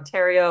Toronto v.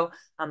 Ontario,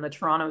 the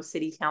Toronto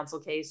City Council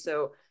case.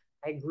 So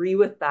I agree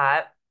with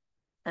that.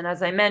 And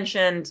as I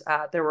mentioned,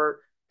 there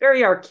were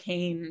very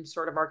arcane,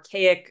 sort of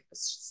archaic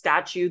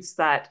statutes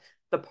that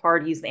the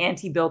parties, the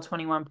anti-Bill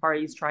 21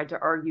 parties, tried to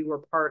argue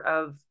were part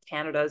of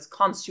Canada's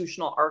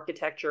constitutional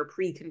architecture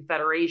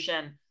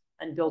pre-Confederation,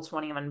 and Bill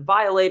 21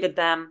 violated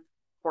them.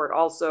 The court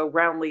also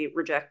roundly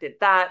rejected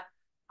that.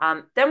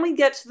 Then we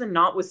get to the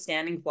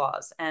notwithstanding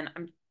clause, and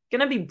I'm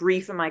going to be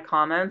brief in my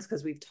comments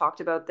because we've talked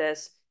about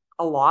this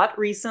a lot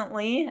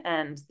recently,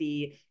 and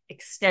the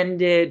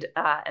extended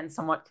and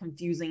somewhat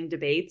confusing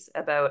debates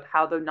about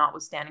how the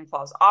notwithstanding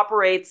clause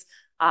operates.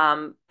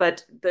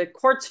 But the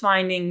court's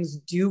findings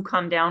do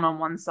come down on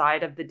one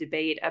side of the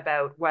debate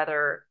about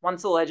whether,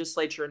 once the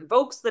legislature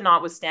invokes the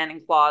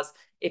notwithstanding clause,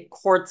 if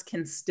courts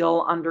can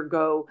still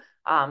undergo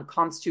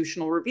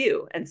constitutional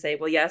review and say,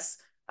 well, yes,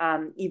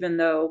 even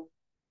though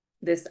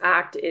this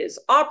act is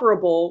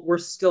operable, we're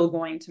still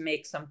going to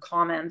make some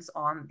comments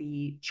on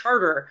the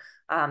charter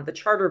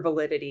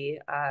validity,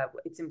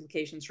 its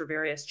implications for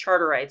various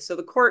charter rights. So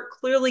the court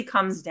clearly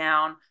comes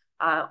down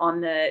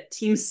on the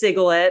Team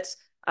Sigalet,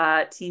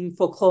 Team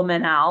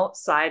Foucault-Menal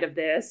side of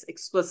this,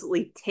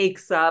 explicitly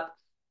takes up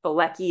the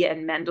Leckie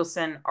and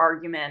Mendelsohn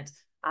argument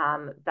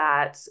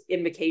that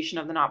invocation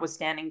of the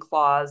notwithstanding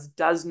clause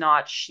does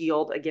not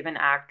shield a given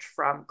act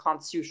from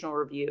constitutional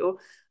review.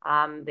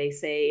 They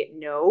say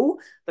no.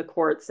 The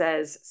court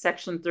says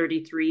Section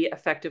 33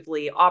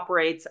 effectively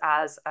operates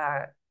as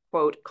a,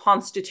 quote,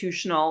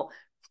 constitutional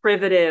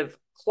privative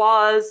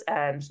clause,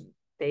 and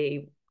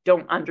they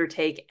don't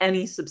undertake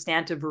any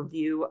substantive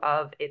review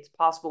of its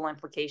possible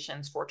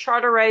implications for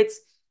charter rights,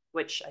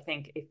 which I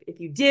think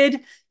if you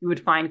did, you would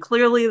find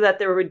clearly that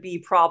there would be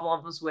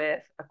problems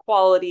with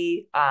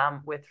equality,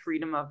 with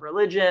freedom of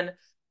religion,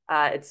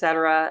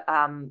 etc.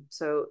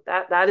 So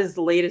that is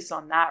the latest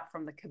on that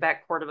from the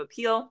Quebec Court of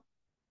Appeal.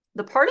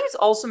 The parties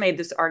also made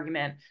this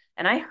argument,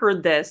 and I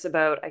heard this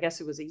about, I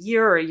guess it was a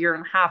year or a year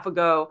and a half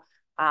ago,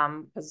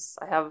 because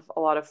I have a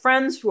lot of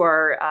friends who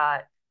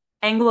are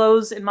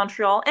Anglos in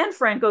Montreal and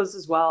Francos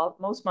as well.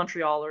 Most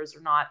Montrealers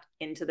are not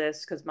into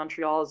this because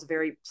Montreal is a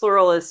very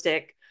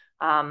pluralistic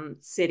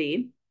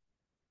city.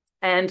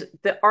 And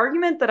the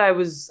argument that I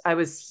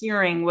was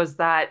hearing was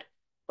that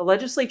the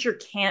legislature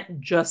can't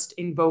just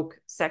invoke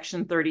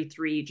Section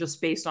 33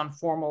 just based on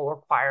formal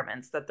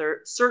requirements, that there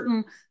are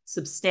certain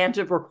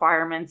substantive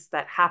requirements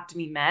that have to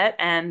be met.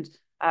 And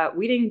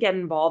we didn't get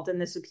involved in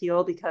this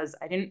appeal because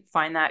I didn't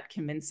find that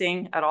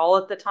convincing at all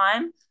at the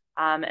time.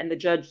 And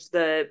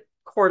the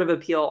Court of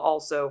Appeal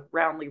also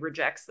roundly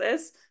rejects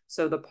this.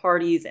 So the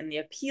parties in the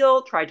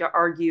appeal tried to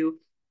argue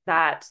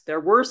that there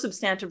were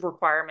substantive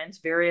requirements,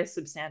 various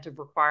substantive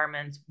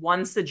requirements.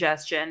 One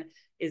suggestion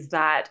is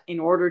that in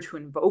order to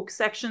invoke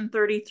Section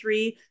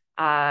 33,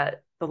 the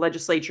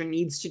legislature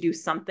needs to do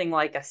something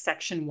like a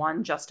Section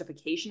 1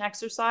 justification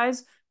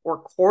exercise,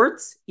 or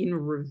courts in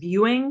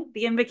reviewing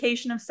the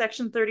invocation of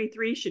Section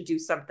 33 should do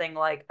something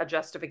like a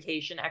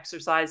justification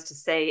exercise to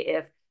say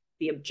if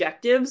the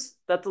objectives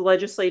that the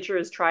legislature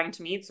is trying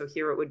to meet, so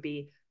here it would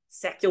be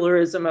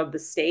secularism of the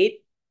state,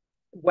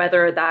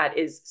 whether that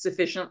is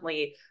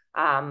sufficiently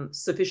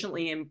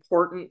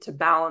important to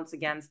balance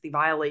against the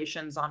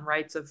violations on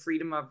rights of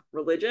freedom of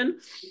religion.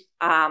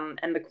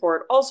 And the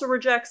court also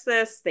rejects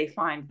this. They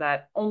find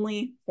that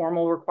only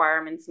formal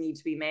requirements need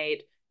to be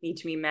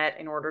met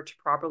in order to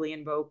properly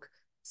invoke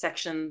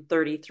Section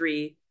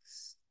 33.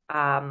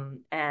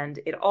 And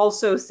it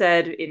also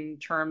said, in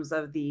terms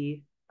of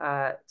the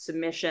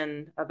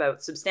submission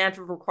about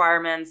substantive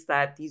requirements,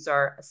 that these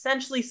are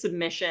essentially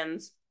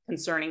submissions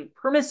concerning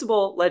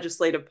permissible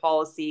legislative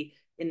policy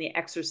in the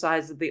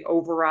exercise of the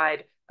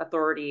override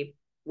authority,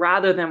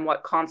 rather than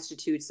what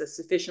constitutes a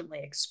sufficiently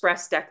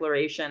express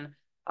declaration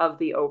of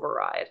the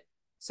override.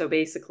 So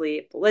basically,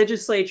 if the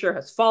legislature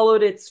has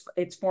followed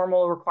its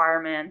formal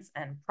requirements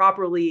and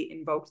properly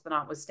invoked the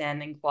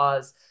notwithstanding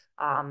clause,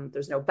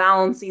 there's no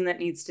balancing that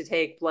needs to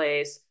take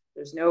place.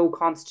 There's no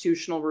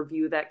constitutional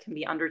review that can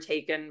be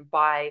undertaken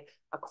by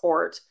a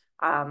court.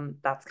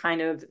 That's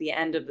kind of the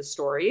end of the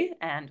story.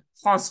 And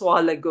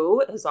François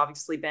Legault has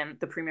obviously been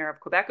the Premier of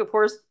Quebec, of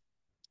course,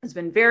 has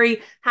been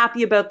very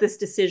happy about this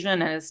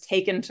decision and has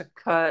taken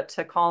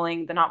to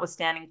calling the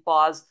notwithstanding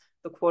clause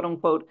the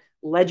quote-unquote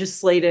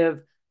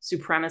legislative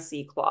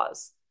supremacy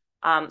clause.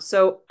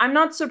 So I'm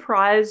not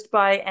surprised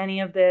by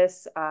any of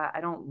this. I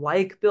don't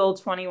like Bill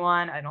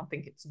 21. I don't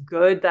think it's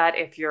good that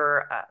if you're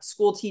a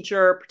school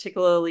teacher,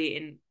 particularly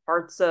in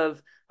parts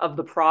of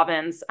the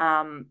province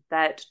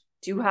that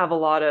do have a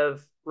lot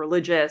of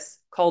religious,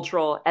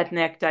 cultural,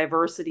 ethnic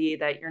diversity,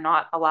 that you're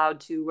not allowed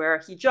to wear a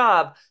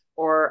hijab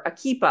or a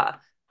kippah.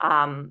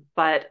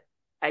 But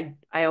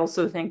I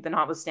also think the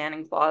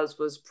notwithstanding clause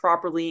was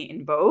properly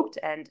invoked,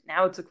 and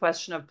now it's a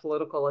question of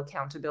political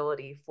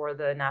accountability for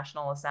the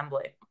National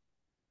Assembly.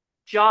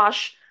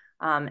 Josh,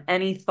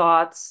 any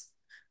thoughts?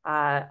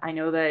 I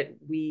know that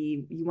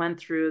you went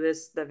through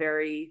the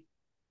very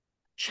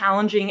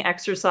challenging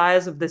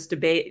exercise of this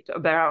debate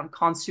around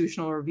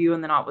constitutional review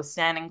and the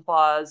notwithstanding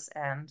clause,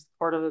 and the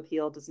Court of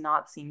Appeal does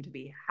not seem to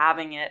be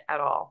having it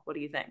at all. What do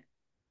you think?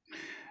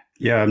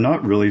 Yeah, I'm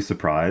not really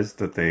surprised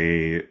that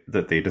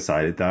they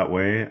decided that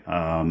way.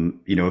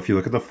 If you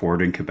look at the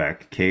Ford and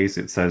Quebec case,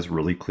 it says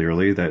really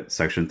clearly that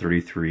Section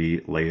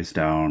 33 lays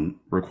down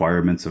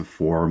requirements of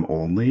form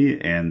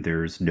only, and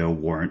there's no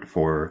warrant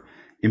for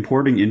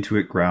importing into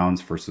it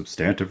grounds for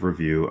substantive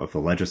review of the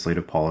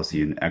legislative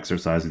policy and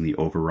exercising the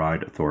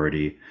override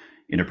authority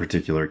in a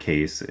particular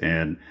case.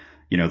 And,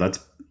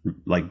 that's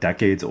like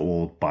decades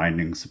old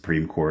binding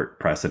Supreme Court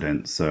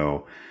precedent.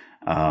 So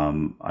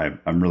I'm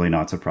really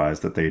not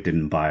surprised that they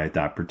didn't buy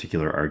that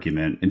particular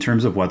argument. In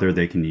terms of whether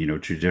they can,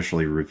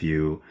 judicially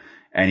review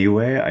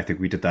anyway, I think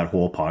we did that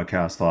whole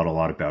podcast, thought a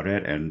lot about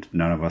it, and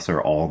none of us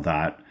are all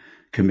that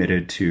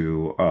committed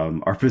to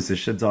our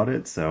positions on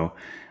it. So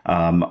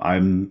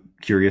I'm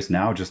curious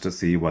now just to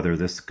see whether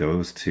this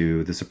goes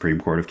to the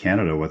Supreme Court of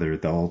Canada, whether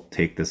they'll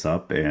take this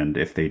up, and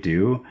if they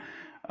do,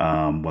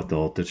 what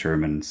they'll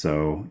determine.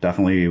 So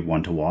definitely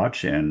one to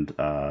watch, and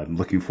I'm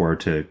looking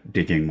forward to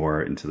digging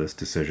more into this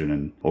decision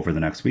and over the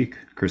next week.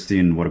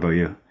 Christine, what about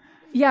you?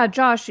 Yeah,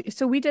 Josh.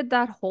 So we did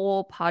that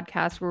whole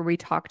podcast where we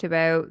talked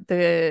about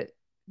the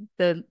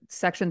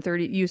Section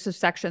 30 use of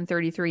Section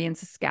 33 in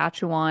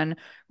Saskatchewan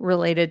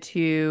related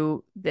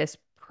to this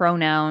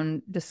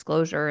pronoun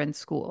disclosure in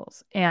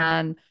schools.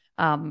 And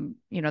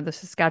the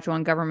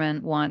Saskatchewan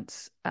government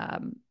wants,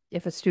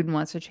 if a student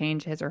wants to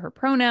change his or her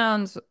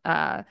pronouns,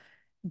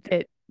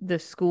 that the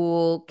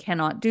school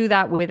cannot do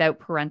that without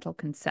parental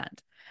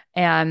consent.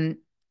 And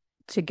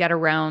to get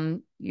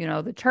around,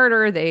 the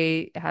charter,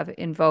 they have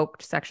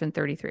invoked Section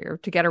 33, or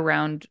to get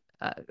around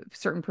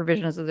certain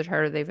provisions of the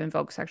charter, they've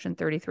invoked Section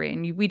 33.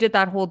 And we did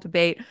that whole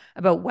debate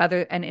about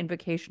whether an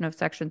invocation of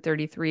Section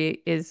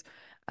 33 is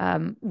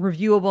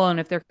reviewable and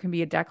if there can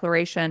be a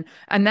declaration.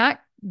 And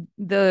that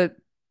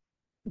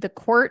the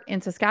court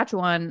in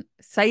Saskatchewan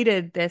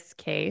cited this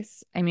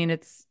case. I mean,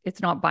 it's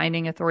not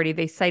binding authority.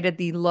 They cited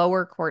the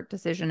lower court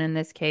decision in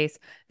this case.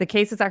 The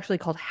case is actually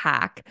called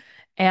Hack.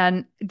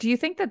 And do you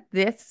think that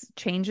this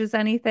changes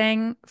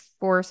anything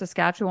for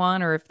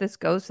Saskatchewan, or if this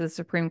goes to the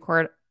Supreme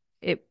Court,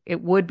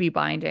 it would be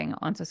binding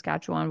on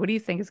Saskatchewan? What do you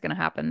think is going to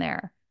happen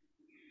there?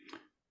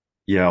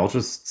 Yeah, I'll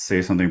just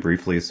say something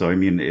briefly. So, I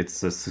mean,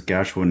 it's the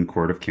Saskatchewan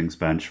Court of King's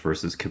Bench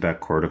versus Quebec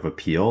Court of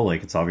Appeal.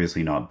 Like, it's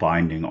obviously not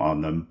binding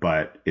on them,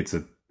 but it's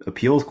a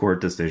appeals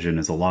court decision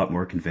is a lot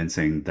more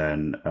convincing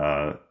than,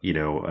 a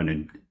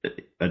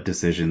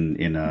decision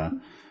in a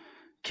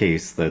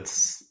case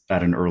that's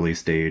at an early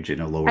stage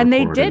in a lower court. And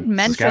they did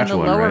mention the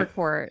lower right?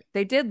 court.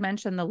 They did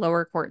mention the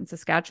lower court in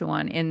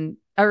Saskatchewan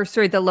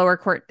the lower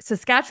court.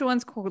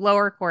 Saskatchewan's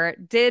lower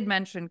court did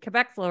mention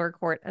Quebec's lower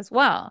court as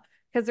well,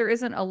 because there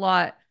isn't a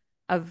lot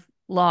of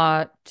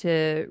law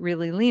to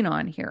really lean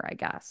on here, I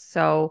guess.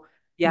 So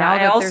yeah,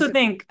 I also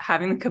think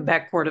having the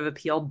Quebec Court of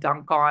Appeal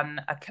dunk on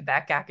a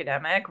Quebec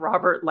academic,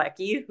 Robert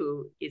Leckie,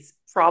 who is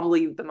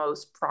probably the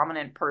most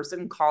prominent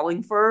person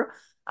calling for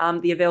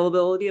the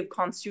availability of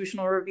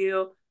constitutional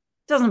review,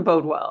 doesn't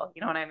bode well.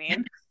 You know what I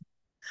mean?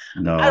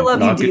 No, I love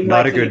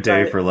not a good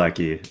day for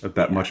Leckie.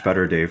 Much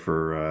better day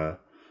for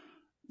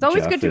it's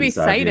always Jeff good to be Zadie.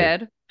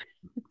 cited.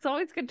 It's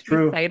always good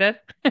to be cited.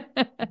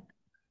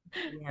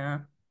 Yeah.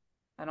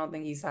 I don't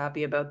think he's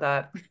happy about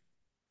that.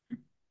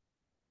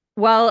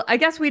 Well, I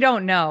guess we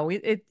don't know.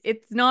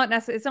 It's not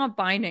necessarily, it's not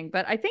binding,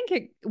 but I think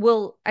it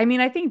will. I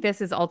mean, I think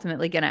this is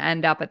ultimately going to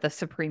end up at the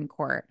Supreme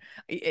Court.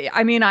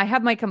 I mean, I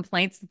have my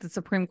complaints that the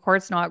Supreme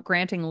Court's not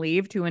granting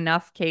leave to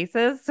enough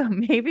cases, so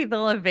maybe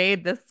they'll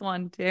evade this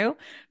one too.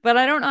 But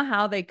I don't know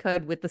how they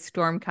could with the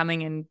storm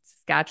coming in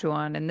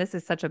Saskatchewan, and this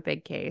is such a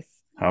big case.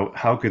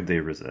 How could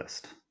they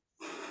resist?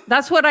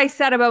 That's what I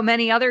said about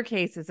many other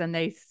cases, and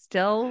they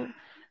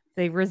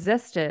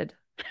resisted.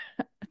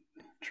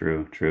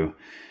 True.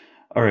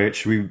 All right,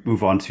 should we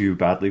move on to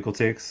bad legal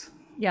takes?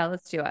 Yeah,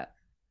 let's do it.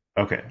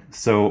 Okay,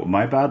 so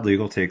my bad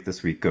legal take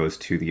this week goes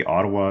to the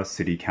Ottawa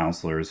City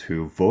Councillors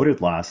who voted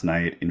last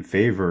night in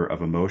favor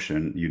of a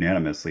motion,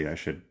 unanimously, I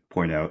should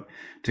point out,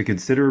 to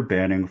consider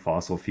banning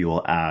fossil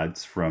fuel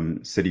ads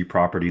from city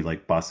property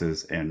like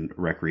buses and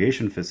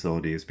recreation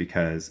facilities,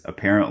 because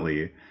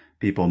apparently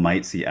people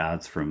might see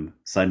ads from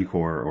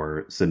Suncor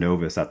or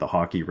Synovus at the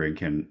hockey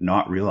rink and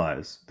not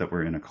realize that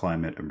we're in a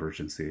climate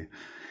emergency.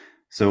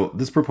 So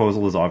this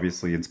proposal is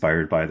obviously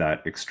inspired by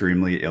that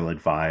extremely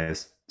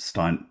ill-advised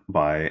stunt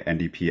by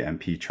NDP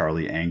MP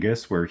Charlie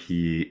Angus, where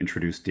he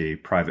introduced a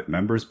private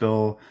member's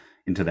bill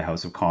into the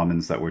House of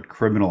Commons that would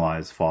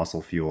criminalize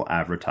fossil fuel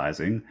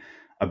advertising,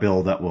 a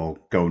bill that will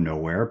go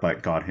nowhere,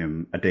 but got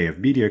him a day of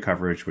media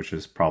coverage, which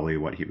is probably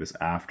what he was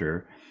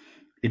after.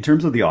 In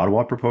terms of the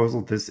Ottawa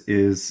proposal, this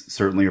is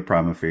certainly a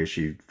prima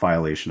facie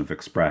violation of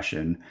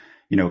expression.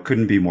 It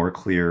couldn't be more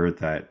clear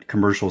that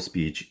commercial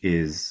speech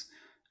is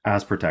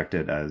as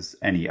protected as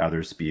any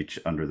other speech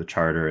under the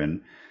Charter.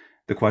 And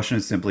the question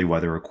is simply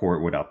whether a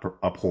court would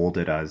uphold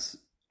it as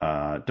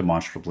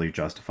demonstrably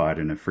justified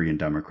in a free and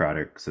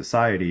democratic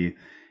society.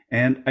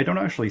 And I don't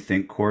actually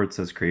think courts,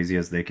 as crazy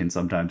as they can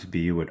sometimes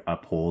be, would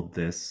uphold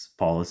this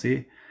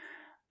policy.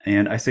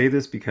 And I say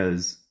this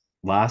because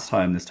last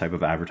time this type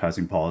of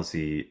advertising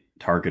policy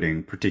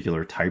targeting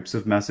particular types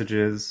of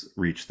messages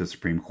reached the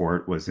Supreme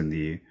Court was in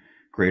the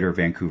Greater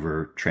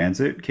Vancouver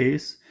Transit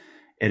case.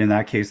 And in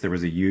that case, there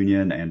was a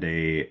union and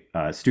a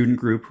student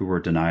group who were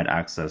denied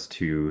access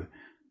to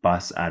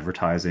bus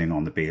advertising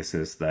on the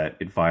basis that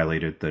it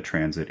violated the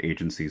transit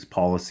agency's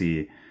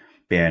policy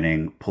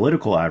banning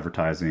political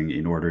advertising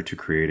in order to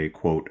create a,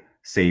 quote,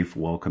 safe,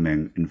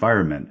 welcoming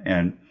environment.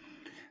 And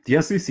the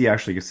SCC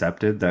actually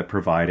accepted that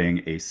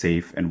providing a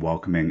safe and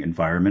welcoming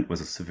environment was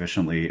a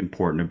sufficiently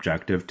important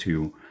objective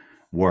to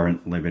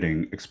warrant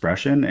limiting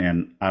expression.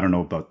 And I don't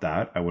know about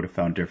that. I would have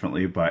found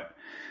differently. But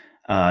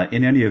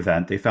in any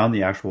event, they found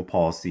the actual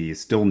policy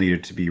still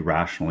needed to be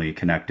rationally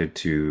connected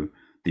to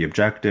the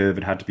objective.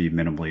 It had to be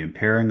minimally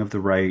impairing of the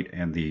right,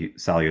 and the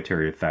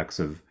salutary effects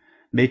of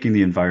making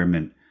the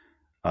environment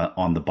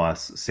on the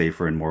bus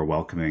safer and more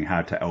welcoming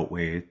had to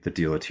outweigh the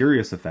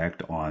deleterious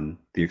effect on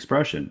the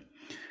expression.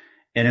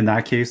 And in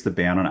that case, the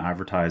ban on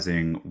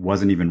advertising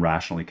wasn't even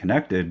rationally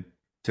connected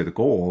to the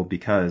goal,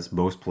 because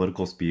most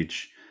political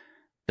speech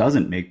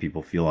doesn't make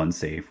people feel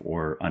unsafe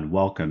or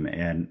unwelcome.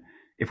 And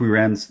if we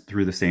ran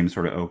through the same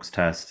sort of Oakes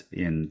test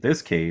in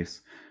this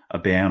case, a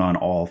ban on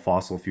all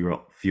fossil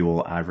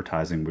fuel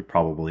advertising would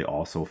probably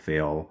also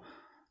fail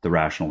the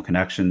rational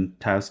connection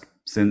test,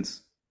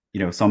 since,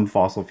 some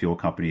fossil fuel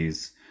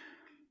companies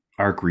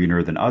are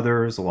greener than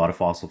others. A lot of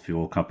fossil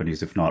fuel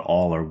companies, if not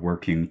all, are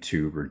working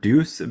to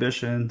reduce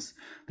emissions.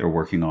 They're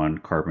working on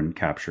carbon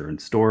capture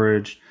and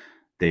storage.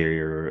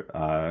 They're,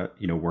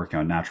 working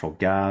on natural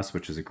gas,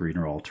 which is a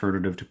greener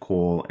alternative to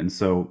coal. And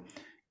so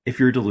if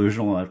you're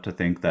delusional enough to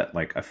think that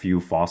like a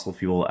few fossil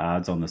fuel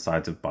ads on the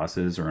sides of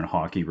buses or in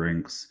hockey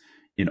rinks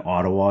in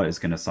Ottawa is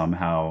going to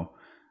somehow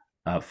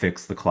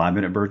fix the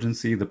climate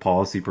emergency, the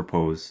policy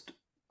proposed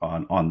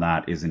on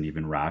that isn't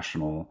even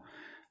rational.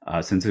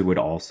 Since it would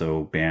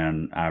also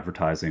ban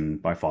advertising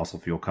by fossil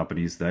fuel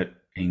companies that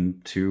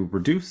aim to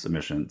reduce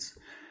emissions.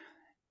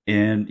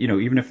 And,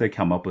 even if they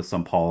come up with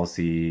some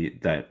policy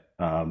that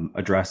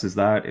addresses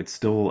that, it's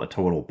still a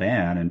total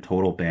ban, and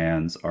total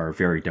bans are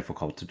very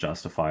difficult to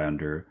justify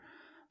under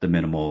the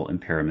minimal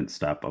impairment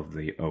step of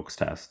the Oakes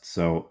test.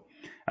 So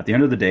at the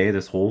end of the day,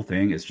 this whole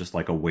thing is just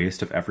like a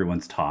waste of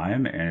everyone's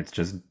time, and it's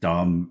just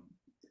dumb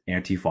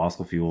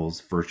anti-fossil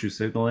fuels virtue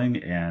signaling,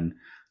 and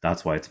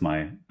that's why it's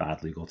my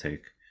bad legal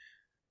take.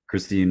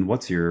 Christine,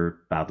 what's your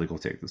bad legal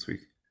take this week?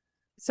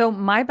 So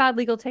my bad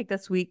legal take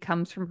this week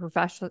comes from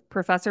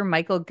Professor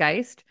Michael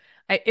Geist.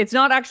 It's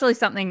not actually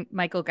something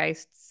Michael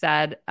Geist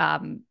said.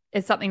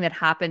 It's something that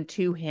happened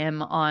to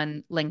him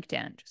on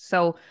LinkedIn.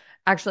 So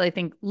actually, I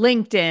think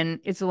LinkedIn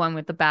is the one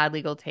with the bad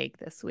legal take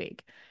this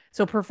week.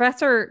 So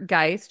Professor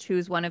Geist,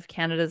 who's one of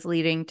Canada's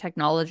leading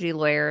technology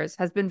lawyers,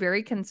 has been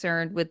very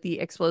concerned with the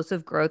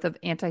explosive growth of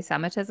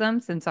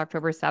anti-Semitism since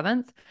October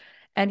 7th.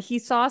 And he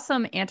saw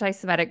some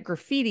anti-Semitic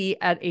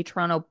graffiti at a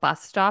Toronto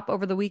bus stop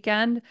over the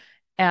weekend.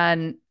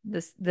 And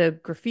the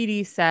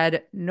graffiti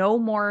said,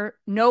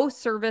 no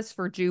service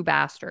for Jew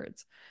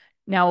bastards.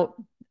 Now,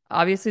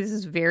 obviously, this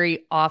is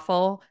very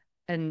awful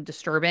and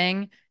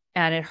disturbing,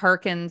 and it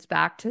harkens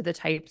back to the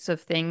types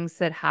of things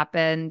that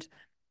happened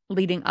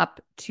leading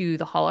up to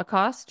the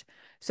Holocaust.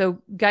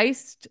 So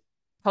Geist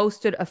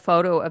posted a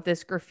photo of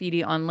this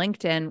graffiti on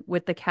LinkedIn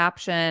with the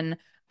caption,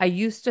 "I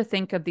used to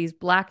think of these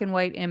black and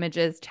white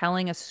images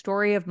telling a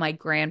story of my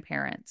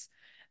grandparents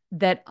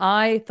that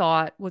I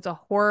thought was a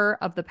horror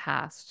of the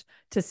past.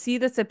 To see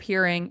this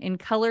appearing in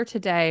color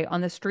today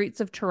on the streets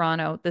of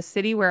Toronto, the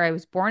city where I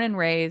was born and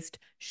raised,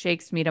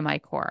 shakes me to my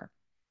core."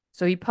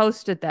 So he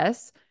posted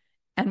this,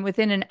 and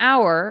within an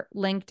hour,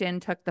 LinkedIn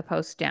took the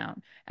post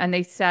down, and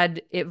they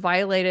said it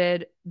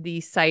violated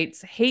the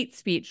site's hate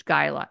speech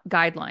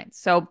guidelines.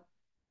 So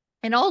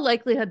in all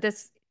likelihood,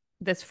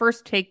 this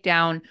first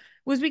takedown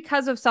was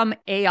because of some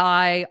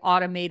AI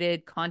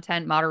automated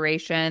content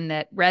moderation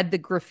that read the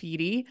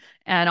graffiti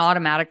and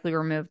automatically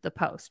removed the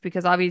post,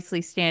 because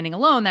obviously standing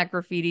alone, that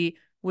graffiti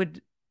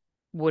would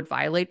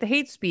violate the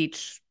hate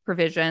speech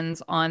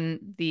provisions on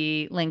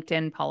the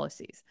LinkedIn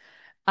policies.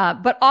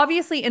 But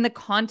obviously in the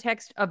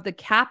context of the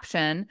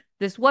caption,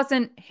 this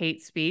wasn't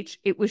hate speech.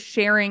 It was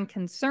sharing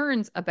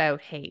concerns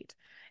about hate.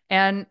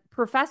 And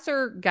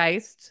Professor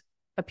Geist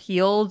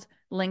appealed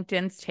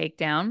LinkedIn's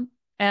takedown.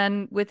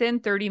 And within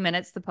 30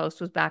 minutes, the post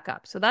was back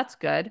up. So that's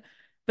good.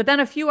 But then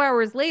a few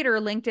hours later,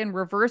 LinkedIn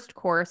reversed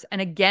course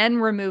and again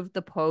removed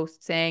the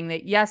post, saying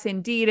that, yes,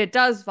 indeed, it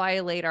does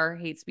violate our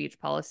hate speech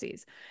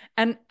policies.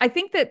 And I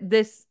think that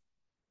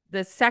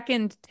the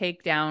second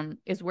takedown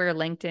is where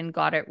LinkedIn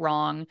got it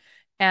wrong.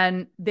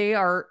 And they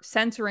are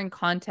censoring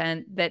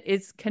content that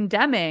is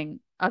condemning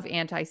of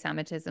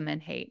anti-Semitism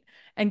and hate.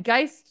 And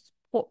Geist's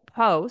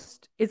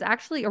post is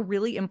actually a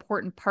really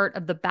important part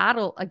of the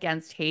battle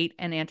against hate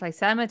and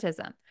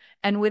anti-Semitism.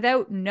 And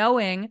without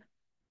knowing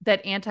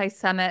that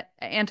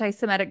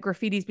anti-Semitic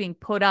graffiti is being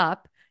put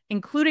up,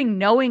 including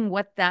knowing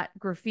what that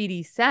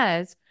graffiti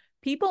says,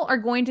 people are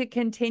going to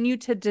continue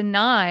to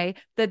deny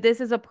that this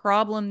is a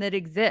problem that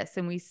exists.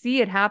 And we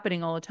see it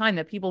happening all the time,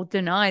 that people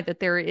deny that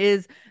there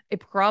is a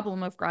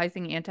problem of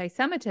rising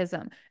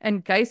anti-Semitism.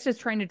 And Geist is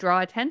trying to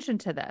draw attention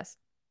to this.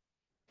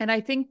 And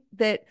I think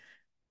that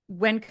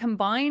when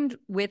combined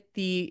with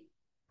the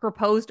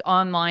proposed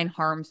online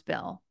harms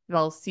bill,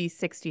 Bill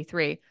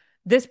C-63,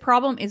 this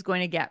problem is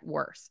going to get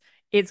worse.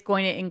 It's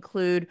going to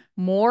include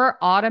more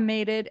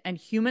automated and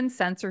human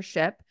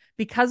censorship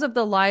because of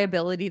the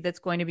liability that's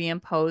going to be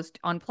imposed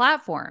on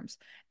platforms.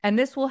 And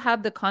this will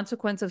have the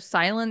consequence of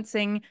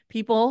silencing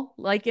people,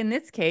 like in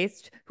this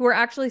case, who are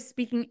actually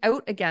speaking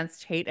out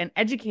against hate and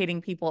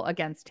educating people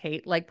against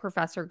hate, like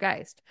Professor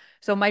Geist.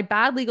 So my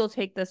bad legal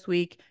take this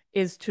week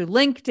is to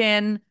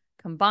LinkedIn,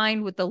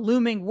 combined with the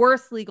looming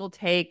worst legal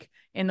take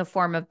in the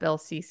form of Bill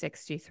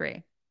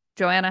C-63.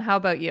 Joanna, how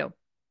about you?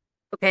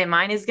 Okay,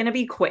 mine is going to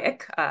be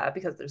quick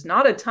because there's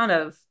not a ton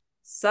of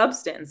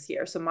substance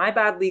here. So my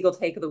bad legal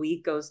take of the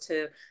week goes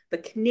to the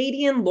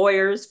Canadian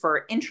Lawyers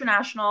for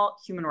International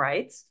Human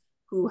Rights,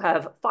 who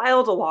have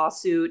filed a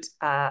lawsuit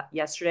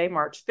yesterday,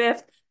 March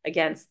 5th,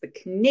 against the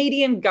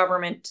Canadian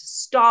government to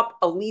stop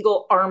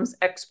illegal arms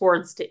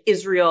exports to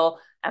Israel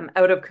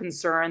out of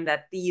concern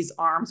that these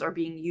arms are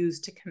being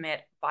used to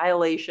commit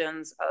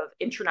violations of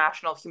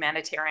international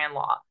humanitarian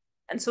law.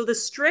 And so the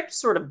strict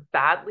sort of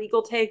bad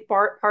legal take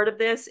part of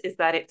this is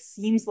that it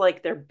seems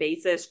like their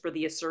basis for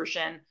the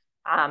assertion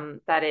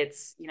that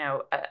it's,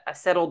 a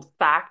settled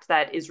fact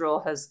that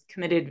Israel has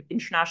committed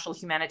international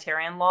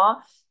humanitarian law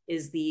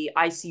is the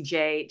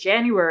ICJ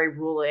January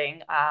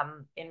ruling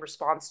in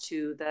response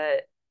to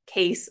the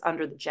case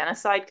under the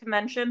Genocide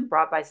Convention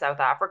brought by South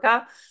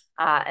Africa.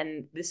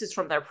 And this is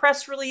from their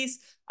press release.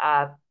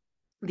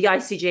 The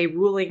ICJ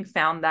ruling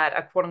found that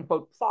a quote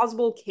unquote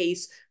plausible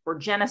case for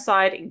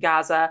genocide in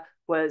Gaza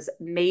was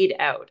made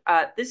out.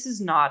 This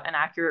is not an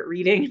accurate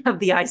reading of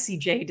the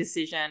ICJ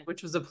decision,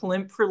 which was a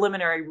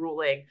preliminary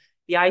ruling.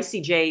 The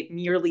ICJ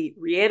merely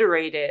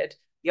reiterated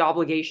the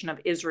obligation of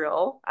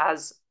Israel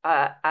as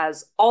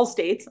all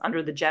states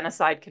under the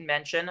Genocide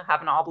Convention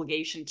have an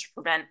obligation to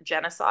prevent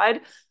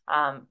genocide.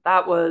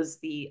 That was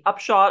the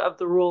upshot of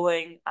the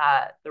ruling.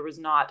 There was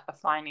not a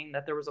finding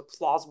that there was a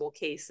plausible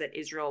case that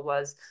Israel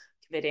was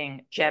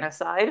committing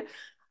genocide.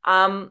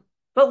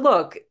 But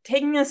look,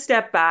 taking a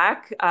step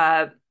back,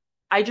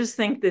 I just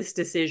think this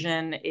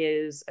decision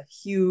is a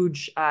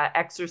huge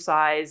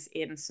exercise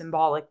in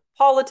symbolic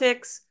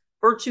politics,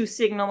 virtue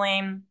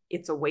signaling.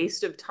 It's a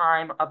waste of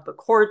time of the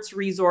court's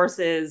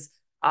resources.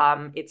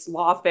 It's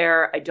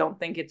lawfare. I don't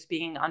think it's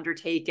being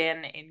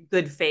undertaken in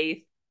good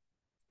faith.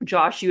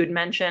 Josh, you had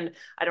mentioned,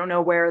 I don't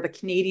know where the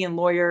Canadian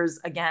Lawyers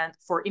again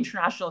for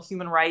International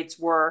Human Rights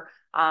were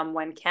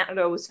when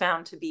Canada was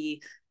found to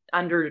be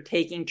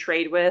undertaking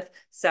trade with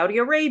Saudi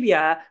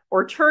Arabia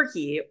or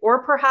Turkey,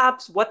 or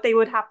perhaps what they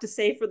would have to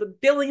say for the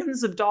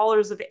billions of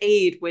dollars of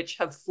aid which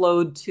have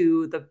flowed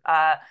to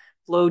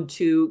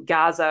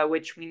Gaza,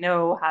 which we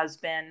know has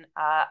been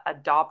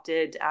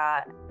adopted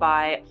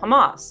by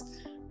Hamas.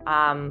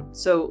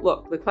 So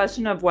look, the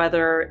question of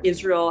whether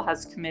Israel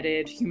has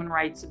committed human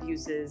rights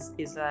abuses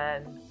is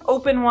an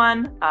open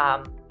one.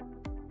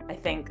 I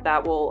think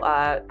that will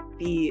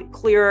be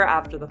clearer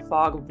after the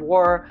fog of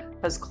war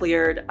has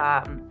cleared.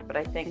 But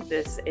I think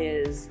this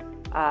is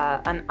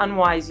an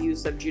unwise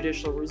use of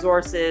judicial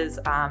resources,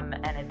 and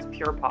it's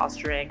pure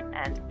posturing.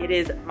 And it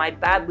is my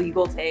bad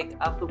legal take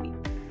of the week.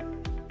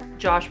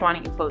 Josh, why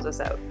don't you close us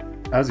out?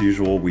 As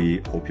usual,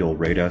 we hope you'll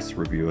rate us,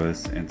 review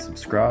us, and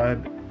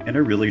subscribe. And I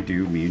really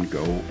do mean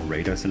go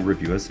rate us and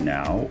review us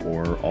now,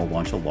 or I'll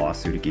launch a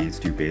lawsuit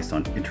against you based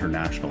on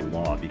international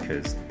law,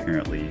 because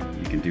apparently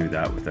you can do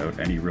that without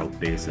any real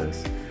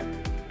basis.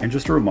 And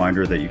just a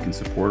reminder that you can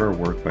support our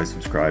work by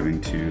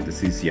subscribing to the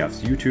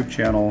CCF's YouTube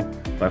channel,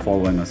 by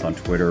following us on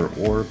Twitter,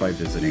 or by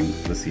visiting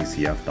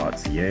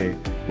theccf.ca,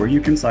 where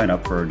you can sign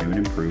up for our new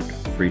and improved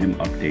Freedom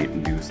Update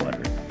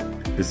newsletter.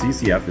 The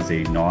CCF is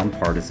a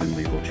nonpartisan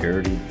legal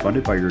charity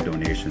funded by your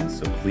donations,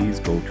 so please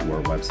go to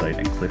our website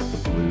and click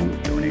the blue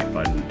donate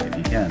button if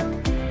you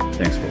can.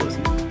 Thanks for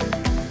listening.